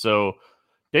 So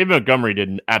David Montgomery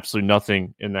did absolutely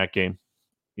nothing in that game,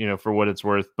 for what it's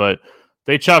worth, but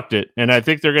they chucked it, and I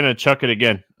think they're going to chuck it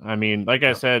again. I mean, like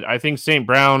I said, I think St.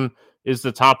 Brown is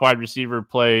the top wide receiver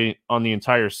play on the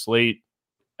entire slate.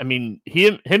 I mean,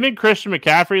 him and Christian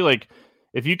McCaffrey, like,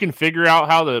 if you can figure out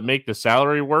how to make the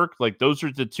salary work, like, those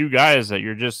are the two guys that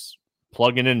you're just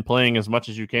plugging in, playing as much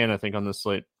as you can, I think, on this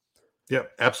slate. Yeah,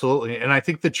 absolutely. And I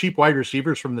think the cheap wide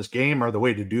receivers from this game are the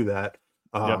way to do that.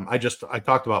 I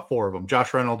talked about 4 of them: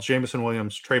 Josh Reynolds, Jamison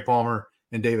Williams, Trey Palmer,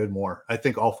 and David Moore. I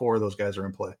think all 4 of those guys are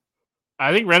in play.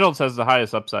 I think Reynolds has the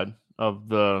highest upside of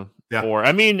the 4.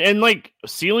 I mean, and, like,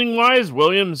 ceiling wise,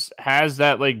 Williams has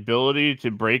that, like, ability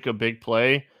to break a big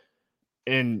play.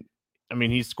 And I mean,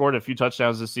 he's scored a few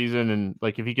touchdowns this season, and,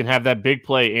 like, if he can have that big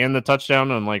play and the touchdown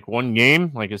on, like, one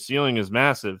game, like, his ceiling is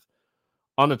massive.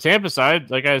 On the Tampa side,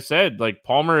 like I said, like,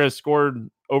 Palmer has scored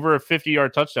over a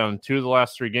 50-yard touchdown in 2 of the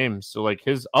last 3 games. So, like,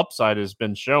 his upside has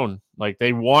been shown. Like,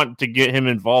 they want to get him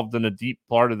involved in a deep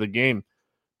part of the game.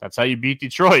 That's how you beat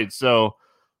Detroit. So,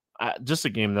 just a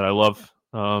game that I love.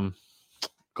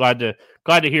 Glad to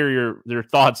hear your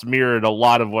thoughts mirrored a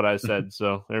lot of what I said.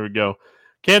 So there we go.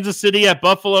 Kansas City at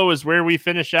Buffalo is where we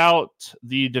finish out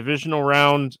the divisional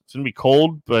round. It's going to be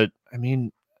cold, but I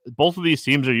mean, both of these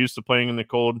teams are used to playing in the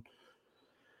cold.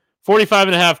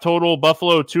 45.5 total.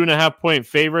 Buffalo 2.5 point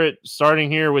favorite. Starting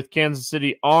here with Kansas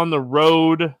City on the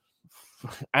road.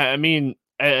 I mean,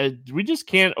 we just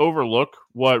can't overlook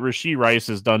what Rashee Rice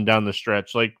has done down the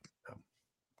stretch. Like,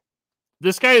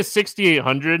 this guy is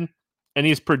 6,800 and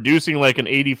he's producing like an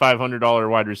 $8,500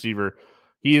 wide receiver.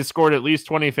 He has scored at least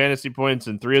 20 fantasy points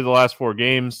in 3 of the last 4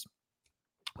 games.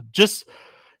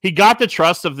 He got the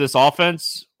trust of this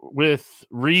offense with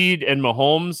Reed and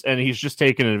Mahomes, and he's just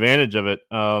taken advantage of it.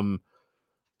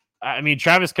 I mean,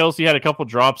 Travis Kelce had a couple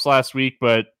drops last week,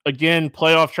 but again,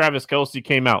 playoff Travis Kelce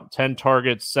came out 10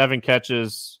 targets, 7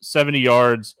 catches, 70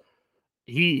 yards.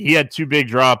 He had 2 big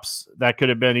drops that could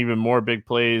have been even more big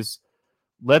plays.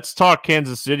 Let's talk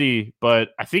Kansas City, but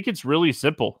I think it's really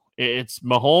simple. It's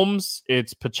Mahomes,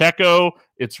 it's Pacheco,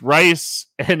 it's Rice,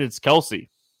 and it's Kelce.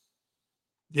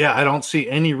 Yeah, I don't see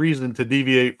any reason to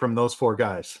deviate from those 4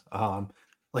 guys.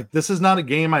 Like, this is not a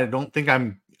game I don't think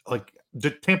I'm like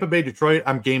Tampa Bay, Detroit,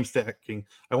 I'm game stacking.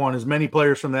 I want as many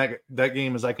players from that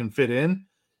game as I can fit in.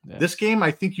 Yeah. This game,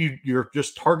 I think you're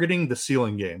just targeting the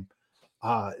ceiling game.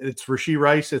 It's Rashee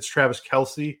Rice, it's Travis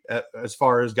Kelce as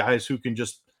far as guys who can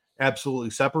just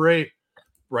absolutely separate.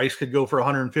 Rice could go for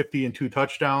 150 and 2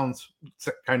 touchdowns. It's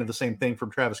kind of the same thing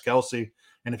from Travis Kelce.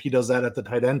 And if he does that at the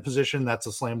tight end position, that's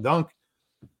a slam dunk.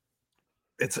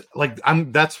 It's like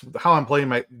that's how I'm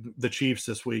playing the Chiefs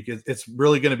this week. It's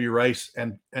really going to be Rice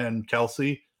and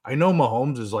Kelce. I know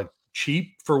Mahomes is like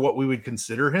cheap for what we would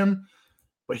consider him,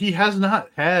 but he has not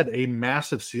had a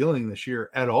massive ceiling this year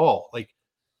at all. Like,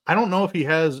 I don't know if he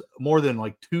has more than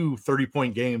like 2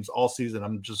 30-point games all season.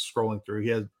 I'm just scrolling through.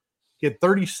 He had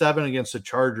 37 against the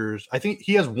Chargers. I think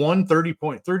he has one 30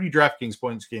 DraftKings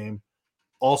points game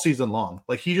all season long.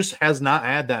 Like, he just has not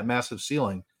had that massive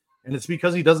ceiling. And it's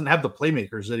because he doesn't have the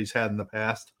playmakers that he's had in the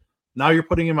past. Now you're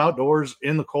putting him outdoors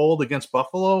in the cold against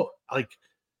Buffalo. Like,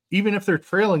 even if they're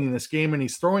trailing in this game and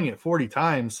he's throwing it 40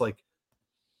 times, like,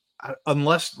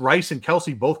 unless Rice and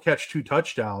Kelce both catch 2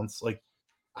 touchdowns, like,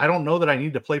 I don't know that I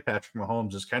need to play Patrick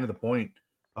Mahomes is kind of the point.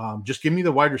 Just give me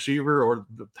the wide receiver or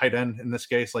the tight end in this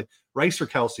case, like Rice or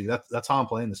Kelce. That's how I'm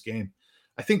playing this game.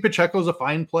 I think Pacheco's a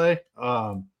fine play.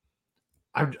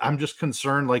 I'm just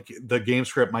concerned like the game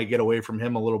script might get away from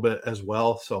him a little bit as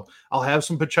well. So I'll have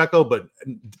some Pacheco, but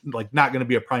like not going to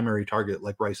be a primary target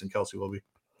like Rice and Kelce will be.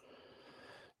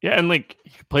 Yeah, and like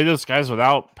you can play those guys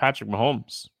without Patrick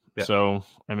Mahomes. Yeah. So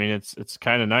I mean it's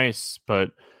kind of nice,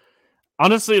 but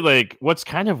honestly, like what's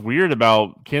kind of weird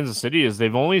about Kansas City is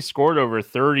they've only scored over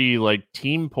 30 like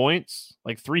team points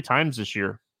like 3 times this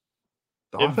year.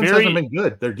 The offense hasn't been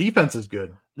good. Their defense is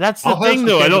good. That's the thing,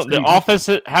 though. The offense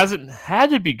hasn't had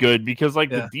to be good because, like,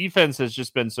 the defense has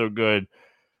just been so good.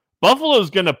 Buffalo's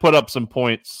going to put up some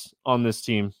points on this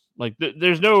team. Like,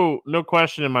 there's no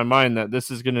question in my mind that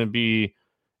this is going to be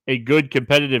a good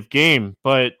competitive game.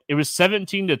 But it was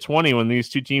 17-20 when these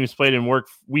two teams played in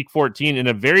Week 14 in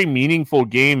a very meaningful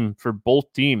game for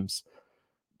both teams.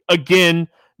 Again,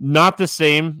 not the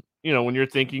same. You know, when you're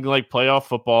thinking like playoff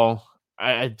football,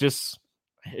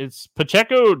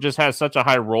 Pacheco just has such a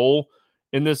high role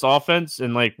in this offense,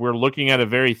 and like we're looking at a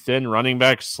very thin running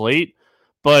back slate,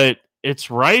 but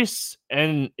it's Rice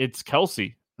and it's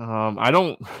Kelce. I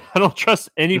don't trust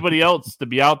anybody else to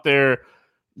be out there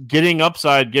getting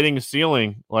upside, getting a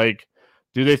ceiling. Like,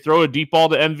 do they throw a deep ball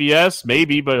to MVS?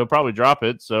 Maybe, but he'll probably drop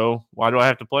it. So why do I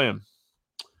have to play him?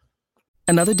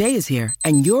 Another day is here,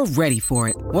 and you're ready for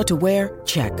it. What to wear?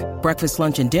 Check. Breakfast,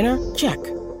 lunch, and dinner? Check.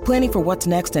 Planning for what's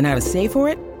next and how to save for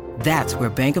it? That's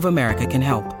where Bank of America can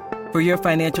help. For your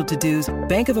financial to-dos,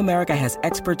 Bank of America has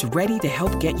experts ready to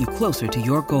help get you closer to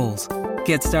your goals.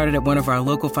 Get started at one of our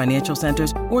local financial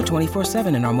centers or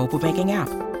 24/7 in our mobile banking app.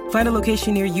 Find a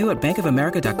location near you at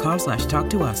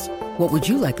bankofamerica.com/talktous. What would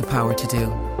you like the power to do?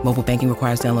 Mobile banking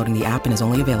requires downloading the app and is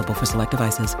only available for select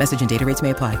devices. Message and data rates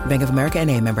may apply. Bank of America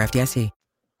N.A., member FDIC.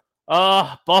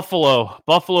 Buffalo.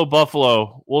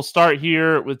 We'll start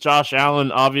here with Josh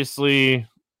Allen. Obviously,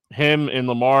 him and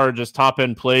Lamar just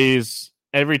top-end plays.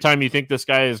 Every time you think this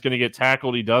guy is going to get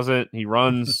tackled, he doesn't. He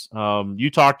runs.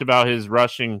 You talked about his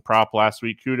rushing prop last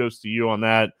week. Kudos to you on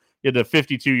that. He had a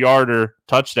 52-yarder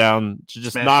touchdown to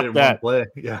just knock that.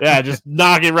 Yeah, just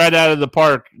knock it right out of the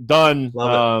park. Done.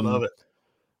 Love it.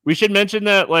 We should mention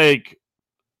that, like,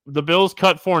 the Bills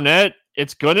cut Fournette.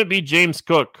 It's going to be James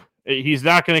Cook. He's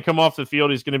not going to come off the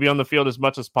field. He's going to be on the field as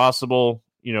much as possible.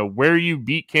 You know, where you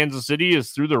beat Kansas City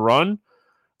is through the run.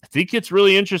 I think it's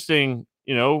really interesting.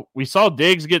 You know, we saw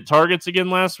Diggs get targets again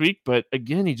last week, but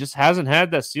again, he just hasn't had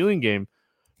that ceiling game.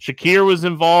 Shakir was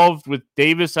involved with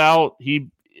Davis out. He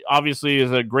obviously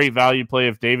is a great value play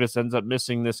if Davis ends up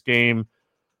missing this game.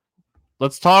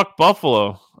 Let's talk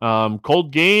Buffalo.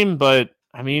 Cold game, but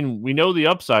I mean, we know the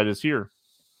upside is here.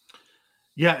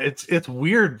 Yeah, it's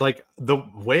weird. Like, the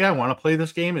way I want to play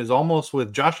this game is almost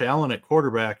with Josh Allen at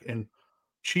quarterback and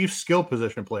Chiefs skill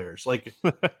position players. Like,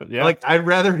 like I'd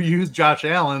rather use Josh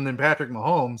Allen than Patrick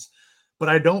Mahomes, but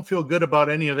I don't feel good about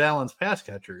any of Allen's pass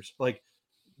catchers. Like,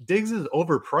 Diggs is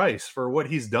overpriced for what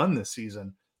he's done this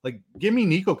season. Like, give me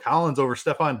Nico Collins over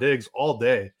Stephon Diggs all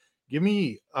day. Give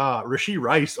me Rashee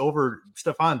Rice over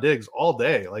Stephon Diggs all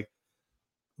day. Like,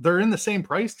 they're in the same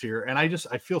price tier, and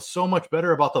I feel so much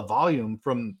better about the volume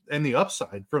and the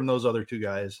upside from those other two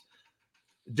guys.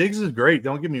 Diggs is great,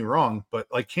 don't get me wrong, but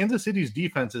like Kansas City's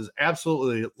defense is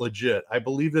absolutely legit. I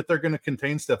believe that they're going to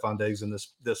contain Stephon Diggs in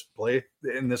this play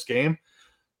in this game,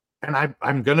 and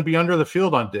I'm going to be under the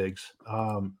field on Diggs.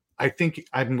 I think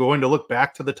I'm going to look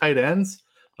back to the tight ends.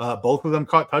 Both of them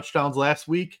caught touchdowns last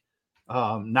week.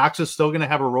 Knox is still going to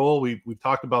have a role. We've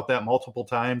talked about that multiple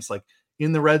times. Like,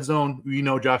 in the red zone,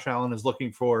 Josh Allen is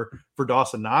looking for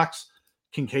Dawson Knox.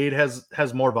 Kincaid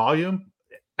has more volume.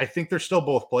 I think they're still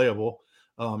both playable.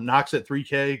 Knox at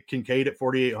 $3K, Kincaid at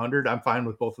 $4,800. I'm fine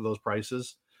with both of those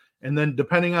prices. And then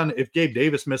depending on if Gabe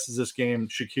Davis misses this game,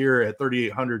 Shakir at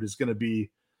 $3,800 is going to be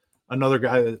another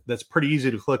guy that's pretty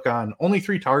easy to click on. Only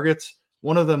 3 targets.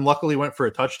 One of them luckily went for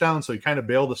a touchdown, so he kind of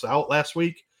bailed us out last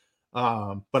week.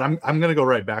 But I'm going to go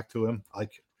right back to him. I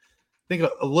think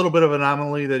a little bit of an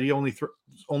anomaly that he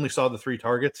only saw the 3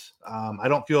 targets. I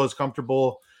don't feel as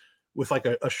comfortable with like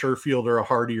a Sherfield or a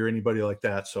Hardy or anybody like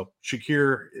that. So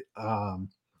Shakir, and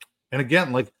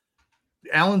again, like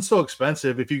Allen's so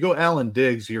expensive. If you go Allen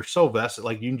Diggs, you're so vested.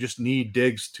 Like you just need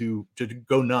Diggs to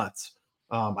go nuts.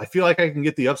 I feel like I can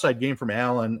get the upside game from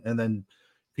Allen, and then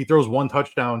if he throws 1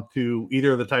 touchdown to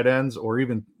either of the tight ends or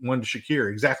even one to Shakir,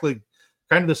 exactly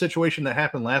kind of the situation that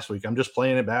happened last week. I'm just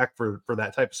playing it back for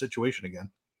that type of situation again.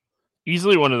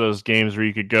 Easily one of those games where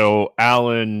you could go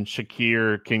Allen,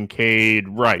 Shakir, Kincaid,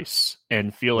 Rice,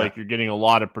 and feel like you're getting a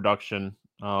lot of production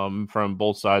from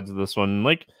both sides of this one.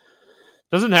 Like,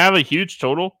 doesn't have a huge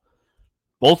total.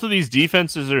 Both of these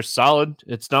defenses are solid.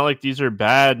 It's not like these are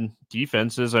bad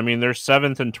defenses. I mean, they're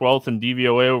 7th and 12th in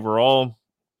DVOA overall.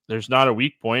 There's not a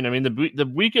weak point. I mean,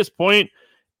 the weakest point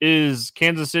is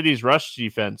Kansas City's rush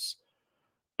defense.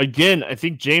 Again, I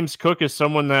think James Cook is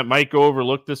someone that might go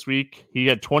overlooked this week. He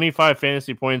had 25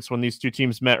 fantasy points when these two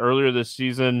teams met earlier this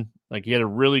season. Like, he had a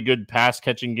really good pass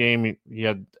catching game. He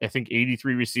had, I think,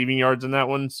 83 receiving yards in that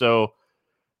one. So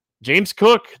James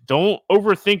Cook, don't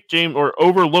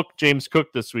overlook James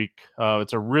Cook this week.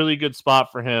 It's a really good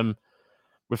spot for him.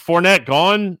 With Fournette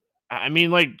gone, I mean,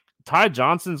 like, Ty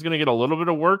Johnson's going to get a little bit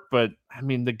of work, but I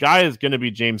mean, the guy is going to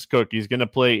be James Cook. He's going to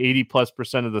play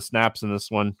 80+% of the snaps in this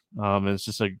one. And it's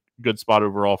just a good spot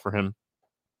overall for him.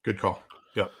 Good call.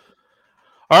 Yep.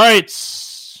 All right.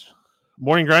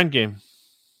 Morning grind game.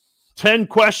 10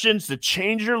 questions to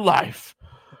change your life.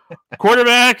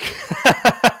 Quarterback for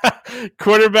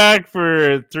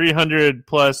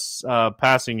 300+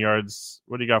 passing yards.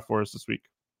 What do you got for us this week?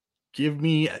 Give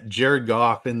me Jared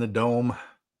Goff in the dome.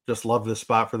 Just love this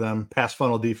spot for them. Pass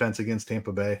funnel defense against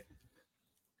Tampa Bay.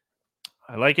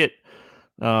 I like it.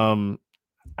 I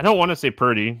don't want to say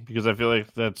Purdy because I feel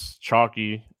like that's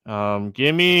chalky.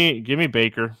 Give me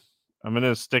Baker. I'm going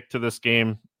to stick to this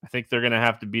game. I think they're going to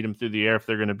have to beat him through the air if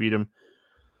they're going to beat him.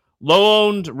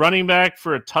 Low-owned running back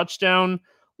for a touchdown.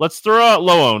 Let's throw out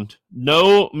low-owned.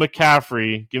 No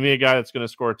McCaffrey. Give me a guy that's going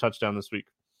to score a touchdown this week.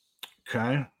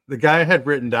 Okay. The guy I had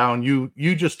written down, you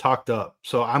just talked up.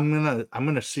 So I'm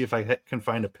gonna see if I can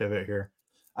find a pivot here.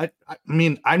 I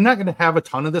mean, I'm not gonna have a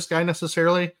ton of this guy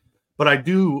necessarily, but I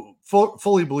do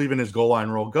fully believe in his goal line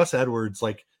role. Gus Edwards,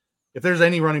 like if there's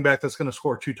any running back that's gonna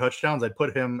score 2 touchdowns, I'd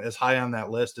put him as high on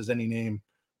that list as any name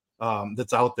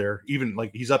that's out there. Even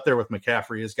like he's up there with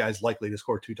McCaffrey as guys likely to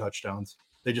score 2 touchdowns.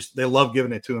 They love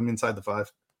giving it to him inside the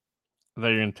 5. I thought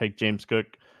you were gonna take James Cook.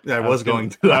 Yeah, I was going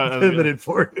to. I pivoted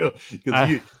for you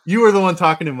because you were the one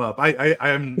talking him up.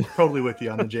 I'm totally with you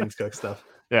on the James Cook stuff.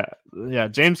 Yeah.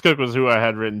 James Cook was who I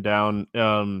had written down.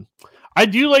 I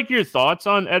do like your thoughts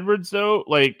on Edwards though.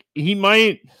 Like he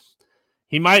might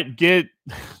get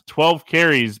 12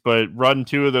 carries, but run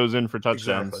 2 of those in for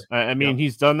touchdowns. Exactly. I mean,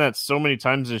 He's done that so many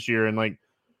times this year, and like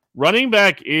running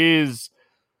back is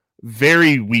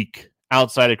very weak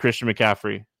outside of Christian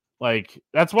McCaffrey. Like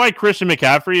that's why Christian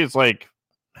McCaffrey is like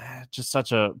just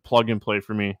such a plug and play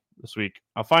for me this week.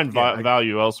 I'll find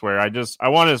value elsewhere. I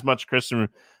want as much Christian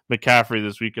McCaffrey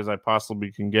this week as I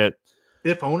possibly can get.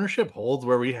 If ownership holds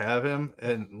where we have him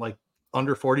and like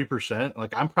under 40%,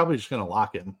 like I'm probably just going to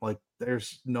lock him. Like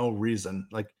there's no reason.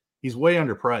 Like he's way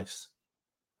underpriced.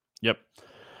 Yep.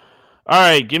 All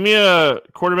right. Give me a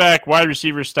quarterback wide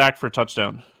receiver stack for a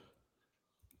touchdown.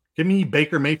 Give me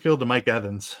Baker Mayfield to Mike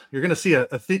Evans. You're going to see a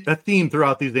theme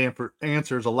throughout these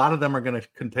answers. A lot of them are going to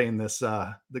contain this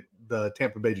the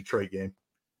Tampa Bay Detroit game.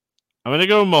 I'm going to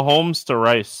go Mahomes to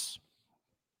Rice.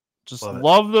 Just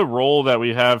love the role that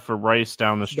we have for Rice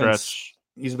down the stretch.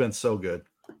 He's been so good.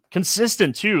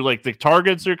 Consistent too. Like the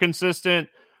targets are consistent.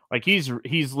 Like he's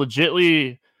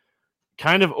legitly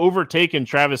kind of overtaken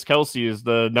Travis Kelce as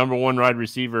the number 1 wide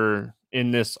receiver in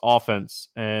this offense.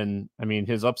 And I mean,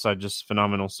 his upside just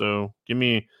phenomenal. So give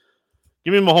me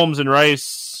Mahomes and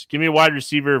Rice. Give me a wide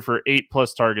receiver for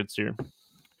 8+ targets here.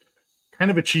 Kind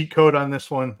of a cheat code on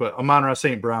this one, but Amon-Ra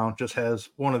St. Brown just has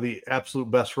one of the absolute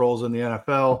best roles in the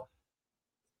NFL.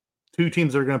 2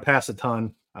 teams that are going to pass a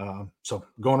ton. So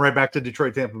going right back to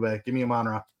Detroit, Tampa Bay. Give me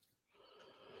Amon-Ra.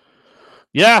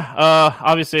 Yeah.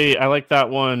 Obviously I like that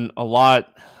one a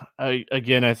lot.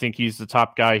 I think he's the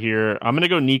top guy here. I'm going to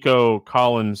go Nico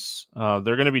Collins. They're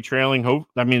going to be trailing.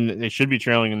 They should be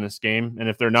trailing in this game. And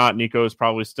if they're not, Nico is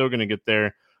probably still going to get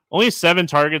there. Only 7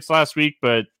 targets last week,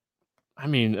 but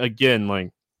again,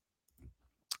 like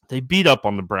they beat up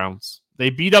on the Browns.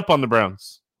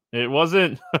 It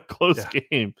wasn't a close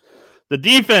game. The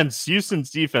defense,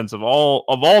 Houston's defense of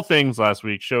all things last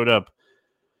week showed up.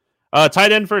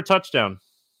 Tight end for a touchdown.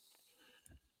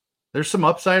 There's some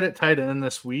upside at tight end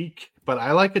this week, but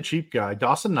I like a cheap guy,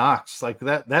 Dawson Knox. Like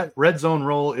that red zone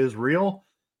role is real.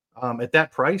 At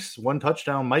that price, 1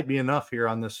 touchdown might be enough here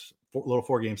on this little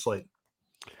 4-game slate.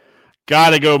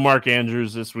 Gotta go Mark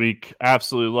Andrews this week.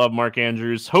 Absolutely love Mark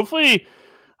Andrews. Hopefully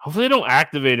they don't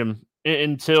activate him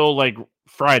until like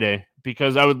Friday,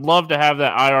 because I would love to have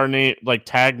that IR name like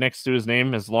tag next to his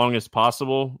name as long as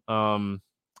possible. And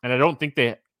I don't think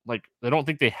they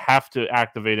have to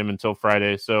activate him until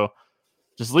Friday. So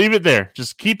just leave it there.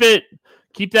 Just keep that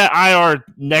IR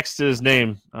next to his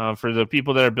name for the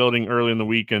people that are building early in the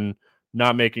week and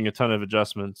not making a ton of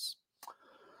adjustments.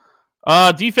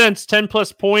 Defense, 10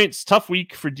 plus points. Tough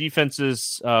week for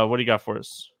defenses. What do you got for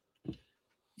us?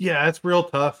 Yeah, it's real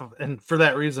tough. And for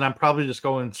that reason, I'm probably just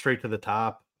going straight to the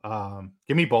top.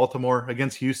 Give me Baltimore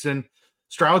against Houston.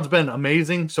 Stroud's been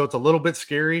amazing, so it's a little bit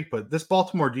scary, but this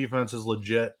Baltimore defense is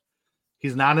legit.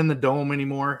 He's not in the dome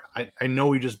anymore. I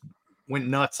know he just went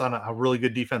nuts on a really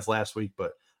good defense last week,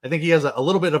 but I think he has a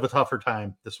little bit of a tougher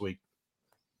time this week.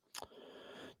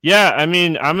 Yeah, I'm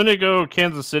going to go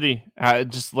Kansas City. I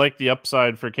just like the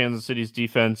upside for Kansas City's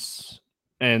defense,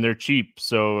 and they're cheap.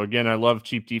 So, again, I love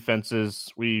cheap defenses.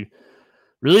 We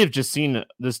really have just seen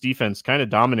this defense kind of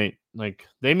dominate. Like,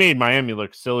 they made Miami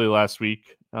look silly last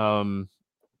week.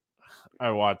 I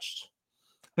watched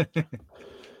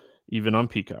even on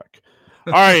Peacock.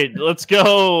 All right, let's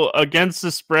go against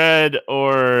the spread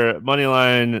or money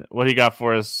line. What do you got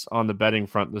for us on the betting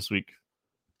front this week?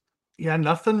 Yeah,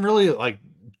 nothing really like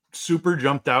super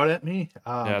jumped out at me.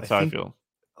 That's how I feel.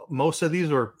 Most of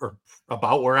these are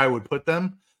about where I would put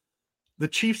them. The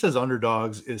Chiefs as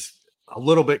underdogs is a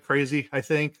little bit crazy, I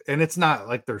think. And it's not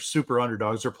like they're super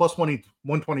underdogs. They're plus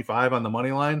 125 on the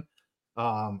money line.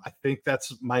 I think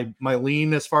that's my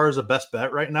lean as far as a best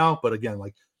bet right now. But again,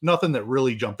 like nothing that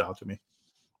really jumped out to me.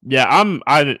 Yeah,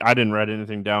 I didn't write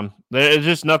anything down. There's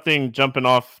just nothing jumping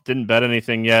off. Didn't bet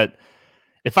anything yet.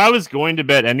 If I was going to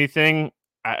bet anything,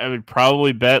 I would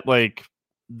probably bet like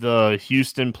the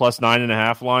Houston plus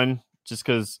 9.5 line, just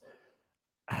because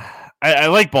I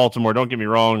like Baltimore. Don't get me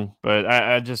wrong, but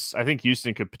I think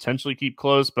Houston could potentially keep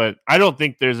close, but I don't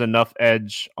think there's enough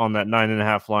edge on that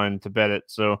 9.5 line to bet it.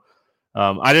 So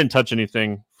I didn't touch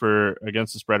anything for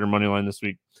against the spread or money line this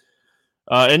week.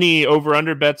 Any over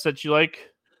under bets that you like?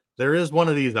 There is one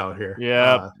of these out here.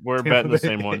 Yeah, we're betting the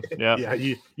same one. Yeah. Yeah,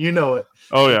 you know it.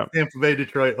 Oh, yeah. Tampa Bay,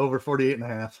 Detroit, over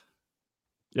 48.5.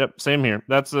 Yep, same here.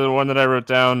 That's the one that I wrote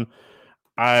down.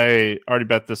 I already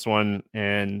bet this one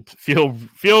and feel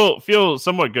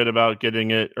somewhat good about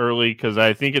getting it early because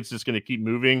I think it's just going to keep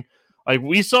moving. Like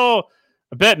we saw,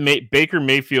 I bet Baker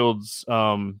Mayfield's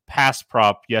pass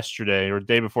prop yesterday or the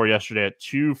day before yesterday at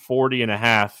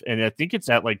 240.5, and I think it's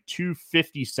at like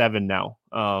 257 now.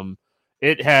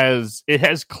 It has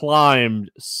climbed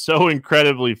so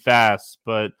incredibly fast.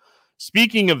 But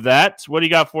speaking of that, what do you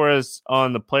got for us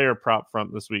on the player prop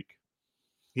front this week?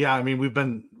 Yeah, I mean we've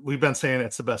been saying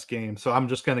it's the best game, so I'm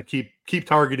just going to keep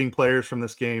targeting players from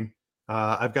this game.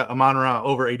 I've got Amon-Ra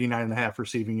over 89.5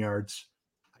 receiving yards.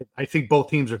 I think both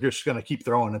teams are just going to keep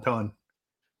throwing a ton.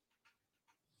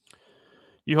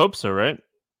 You hope so, right?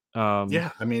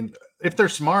 Yeah, I mean if they're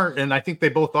smart, and I think they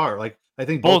both are. Like I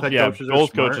think both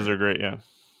coaches are great. Yeah,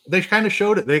 they kind of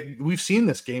showed it. We've seen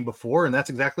this game before, and that's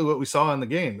exactly what we saw in the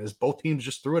game. Is both teams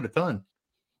just threw it a ton.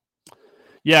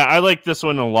 Yeah, I like this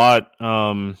one a lot.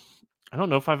 I don't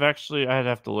know if I'd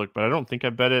have to look, but I don't think I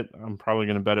bet it. I'm probably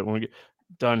going to bet it when we get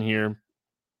done here.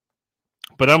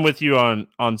 But I'm with you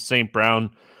on St. Brown.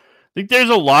 I think there's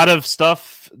a lot of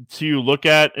stuff to look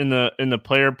at in the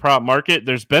player prop market.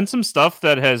 There's been some stuff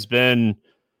that has been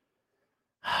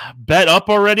bet up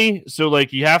already. So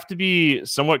like you have to be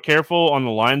somewhat careful on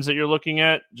the lines that you're looking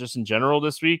at just in general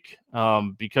this week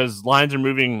because lines are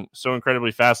moving so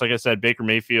incredibly fast. Like I said, Baker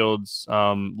Mayfield's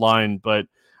line, but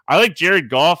I like Jared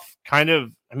Goff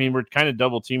we're kind of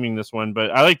double teaming this one,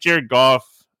 but I like Jared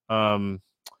Goff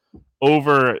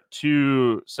over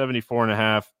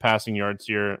 274.5 passing yards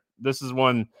here. This is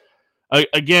one,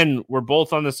 again, we're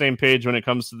both on the same page when it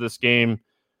comes to this game.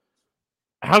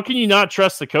 How can you not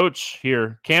trust the coach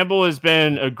here? Campbell has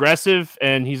been aggressive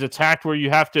and he's attacked where you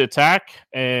have to attack.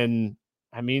 And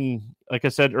I mean, like I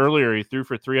said earlier, he threw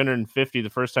for 350 the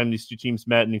first time these two teams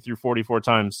met, and he threw 44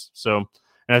 times. So,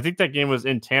 and I think that game was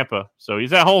in Tampa. So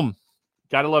he's at home.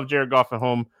 Got to love Jared Goff at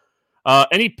home.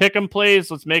 Any pick 'em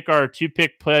plays? Let's make our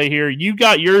 2-pick play here. You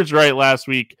got yours right last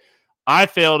week. I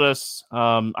failed us.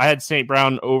 I had St.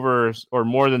 Brown over or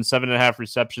more than 7.5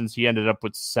 receptions. He ended up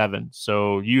with 7.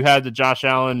 So you had the Josh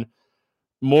Allen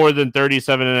more than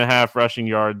 37.5 rushing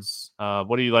yards.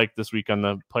 What do you like this week on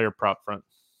the player prop front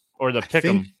or the pick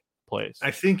 'em plays?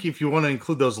 I think if you want to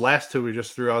include those last two we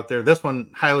just threw out there, this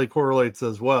one highly correlates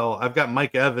as well. I've got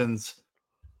Mike Evans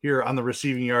here on the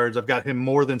receiving yards. I've got him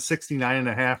more than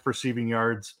 69.5 receiving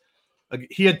yards.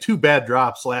 He had 2 bad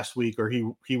drops last week, or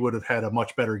he would have had a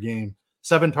much better game.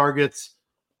 7 targets.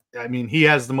 I mean, he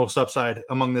has the most upside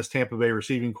among this Tampa Bay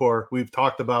receiving core. We've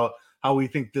talked about how we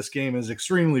think this game is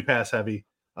extremely pass heavy.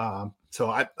 So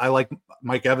I like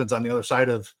Mike Evans on the other side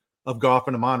of Goff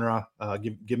and Amon-Ra.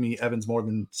 Give me Evans more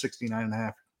than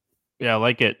 69.5. Yeah, I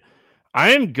like it.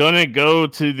 I am going to go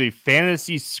to the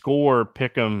fantasy score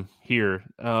pick 'em here.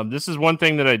 This is one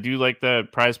thing that I do like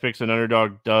that Prize Picks and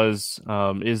Underdog does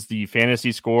is the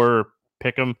fantasy score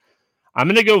pick 'em. I'm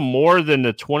going to go more than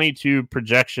the 22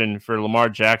 projection for Lamar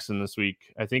Jackson this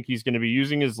week. I think he's going to be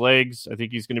using his legs. I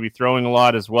think he's going to be throwing a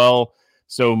lot as well.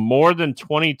 So more than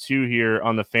 22 here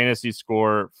on the fantasy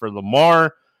score for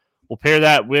Lamar. We'll pair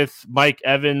that with Mike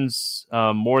Evans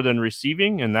more than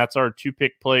receiving, and that's our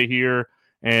 2-pick play here.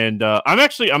 And I'm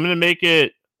going to make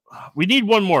it. We need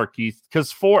one more, Keith,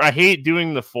 because 4. I hate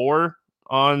doing the 4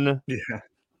 on. Yeah.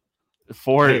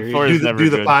 4 is never do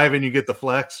the good. 5 and you get the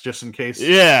flex just in case.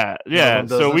 Yeah.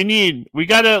 So we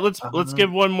gotta let's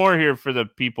give one more here for the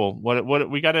people.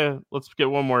 Let's get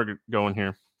one more going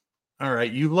here. All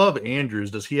right, you love Andrews.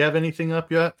 Does he have anything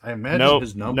up yet? I imagine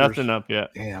his numbers. Nothing up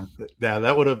yet. Damn. Yeah,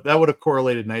 that would have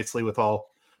correlated nicely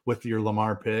with your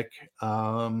Lamar pick.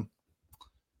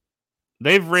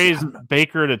 They've raised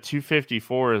Baker to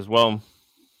 254 as well.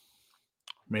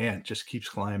 Man, it just keeps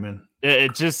climbing.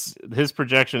 It just his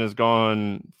projection has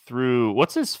gone through.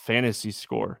 What's his fantasy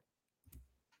score?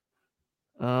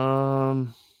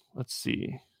 Let's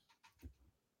see.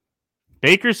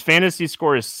 Baker's fantasy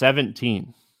score is 17.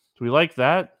 Do we like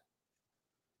that?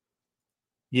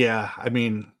 Yeah, I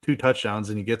mean, 2 touchdowns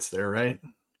and he gets there, right?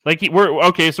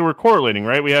 So we're correlating,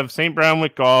 right? We have St. Brown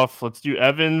with Goff. Let's do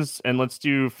Evans and let's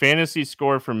do fantasy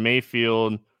score from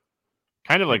Mayfield.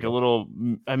 Kind of like a little.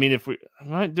 I mean, if we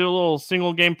might do a little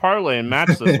single game parlay and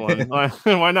match this one,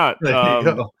 why not?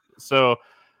 So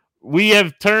we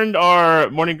have turned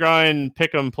our morning grind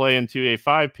pick 'em play into a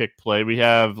 5-pick play. We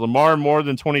have Lamar more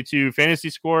than 22 fantasy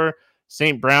score,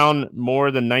 St. Brown more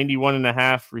than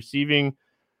 91.5 receiving,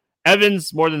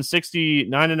 Evans more than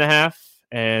 69.5,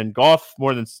 and Goff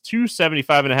more than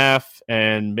 275.5,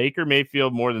 and Baker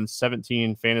Mayfield more than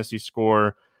 17 fantasy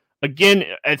score. Again,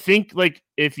 I think like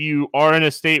if you are in a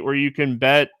state where you can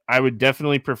bet, I would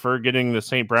definitely prefer getting the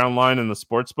St. Brown line in the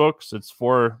sports books. It's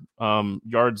 4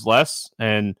 yards less,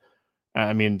 and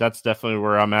I mean that's definitely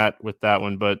where I'm at with that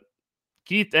one. But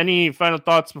Keith, any final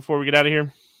thoughts before we get out of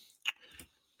here?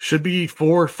 Should be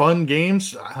 4 fun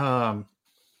games.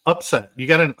 Upset. You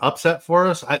got an upset for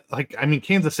us? I mean,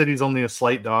 Kansas City's only a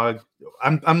slight dog.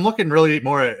 I'm looking really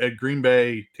more at Green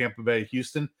Bay, Tampa Bay,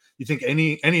 Houston. You think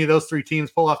any of those 3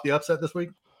 teams pull off the upset this week?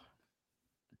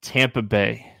 Tampa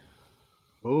Bay.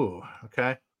 Oh,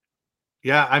 okay.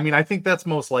 Yeah, I mean, I think that's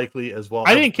most likely as well.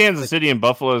 I think Kansas City and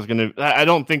Buffalo is going to. I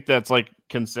don't think that's like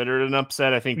considered an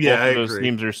upset. I think both of those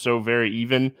teams are so very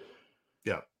even.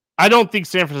 Yeah, I don't think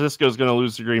San Francisco is going to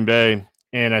lose to Green Bay,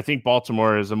 and I think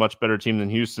Baltimore is a much better team than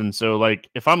Houston. So, like,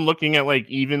 if I'm looking at like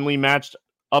evenly matched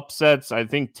upsets, I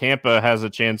think Tampa has a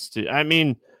chance to. I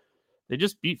mean, they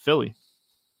just beat Philly.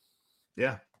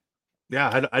 Yeah.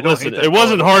 I don't. Listen, it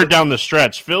wasn't hard down the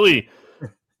stretch. Philly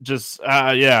just,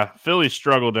 Philly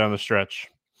struggled down the stretch.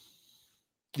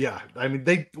 Yeah, I mean,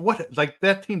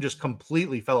 that team just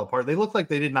completely fell apart. They looked like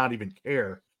they did not even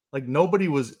care. Like nobody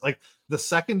was like the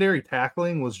secondary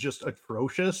tackling was just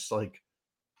atrocious. Like,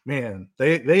 man,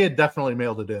 they had definitely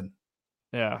mailed it in.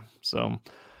 Yeah. So, all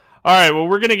right. Well,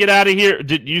 we're gonna get out of here.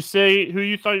 Did you say who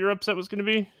you thought your upset was gonna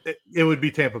be? It would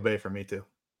be Tampa Bay for me too.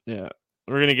 Yeah.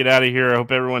 We're going to get out of here. I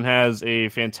hope everyone has a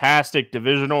fantastic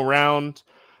divisional round.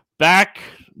 Back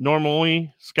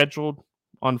normally scheduled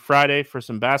on Friday for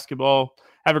some basketball.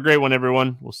 Have a great one,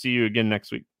 everyone. We'll see you again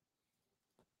next week.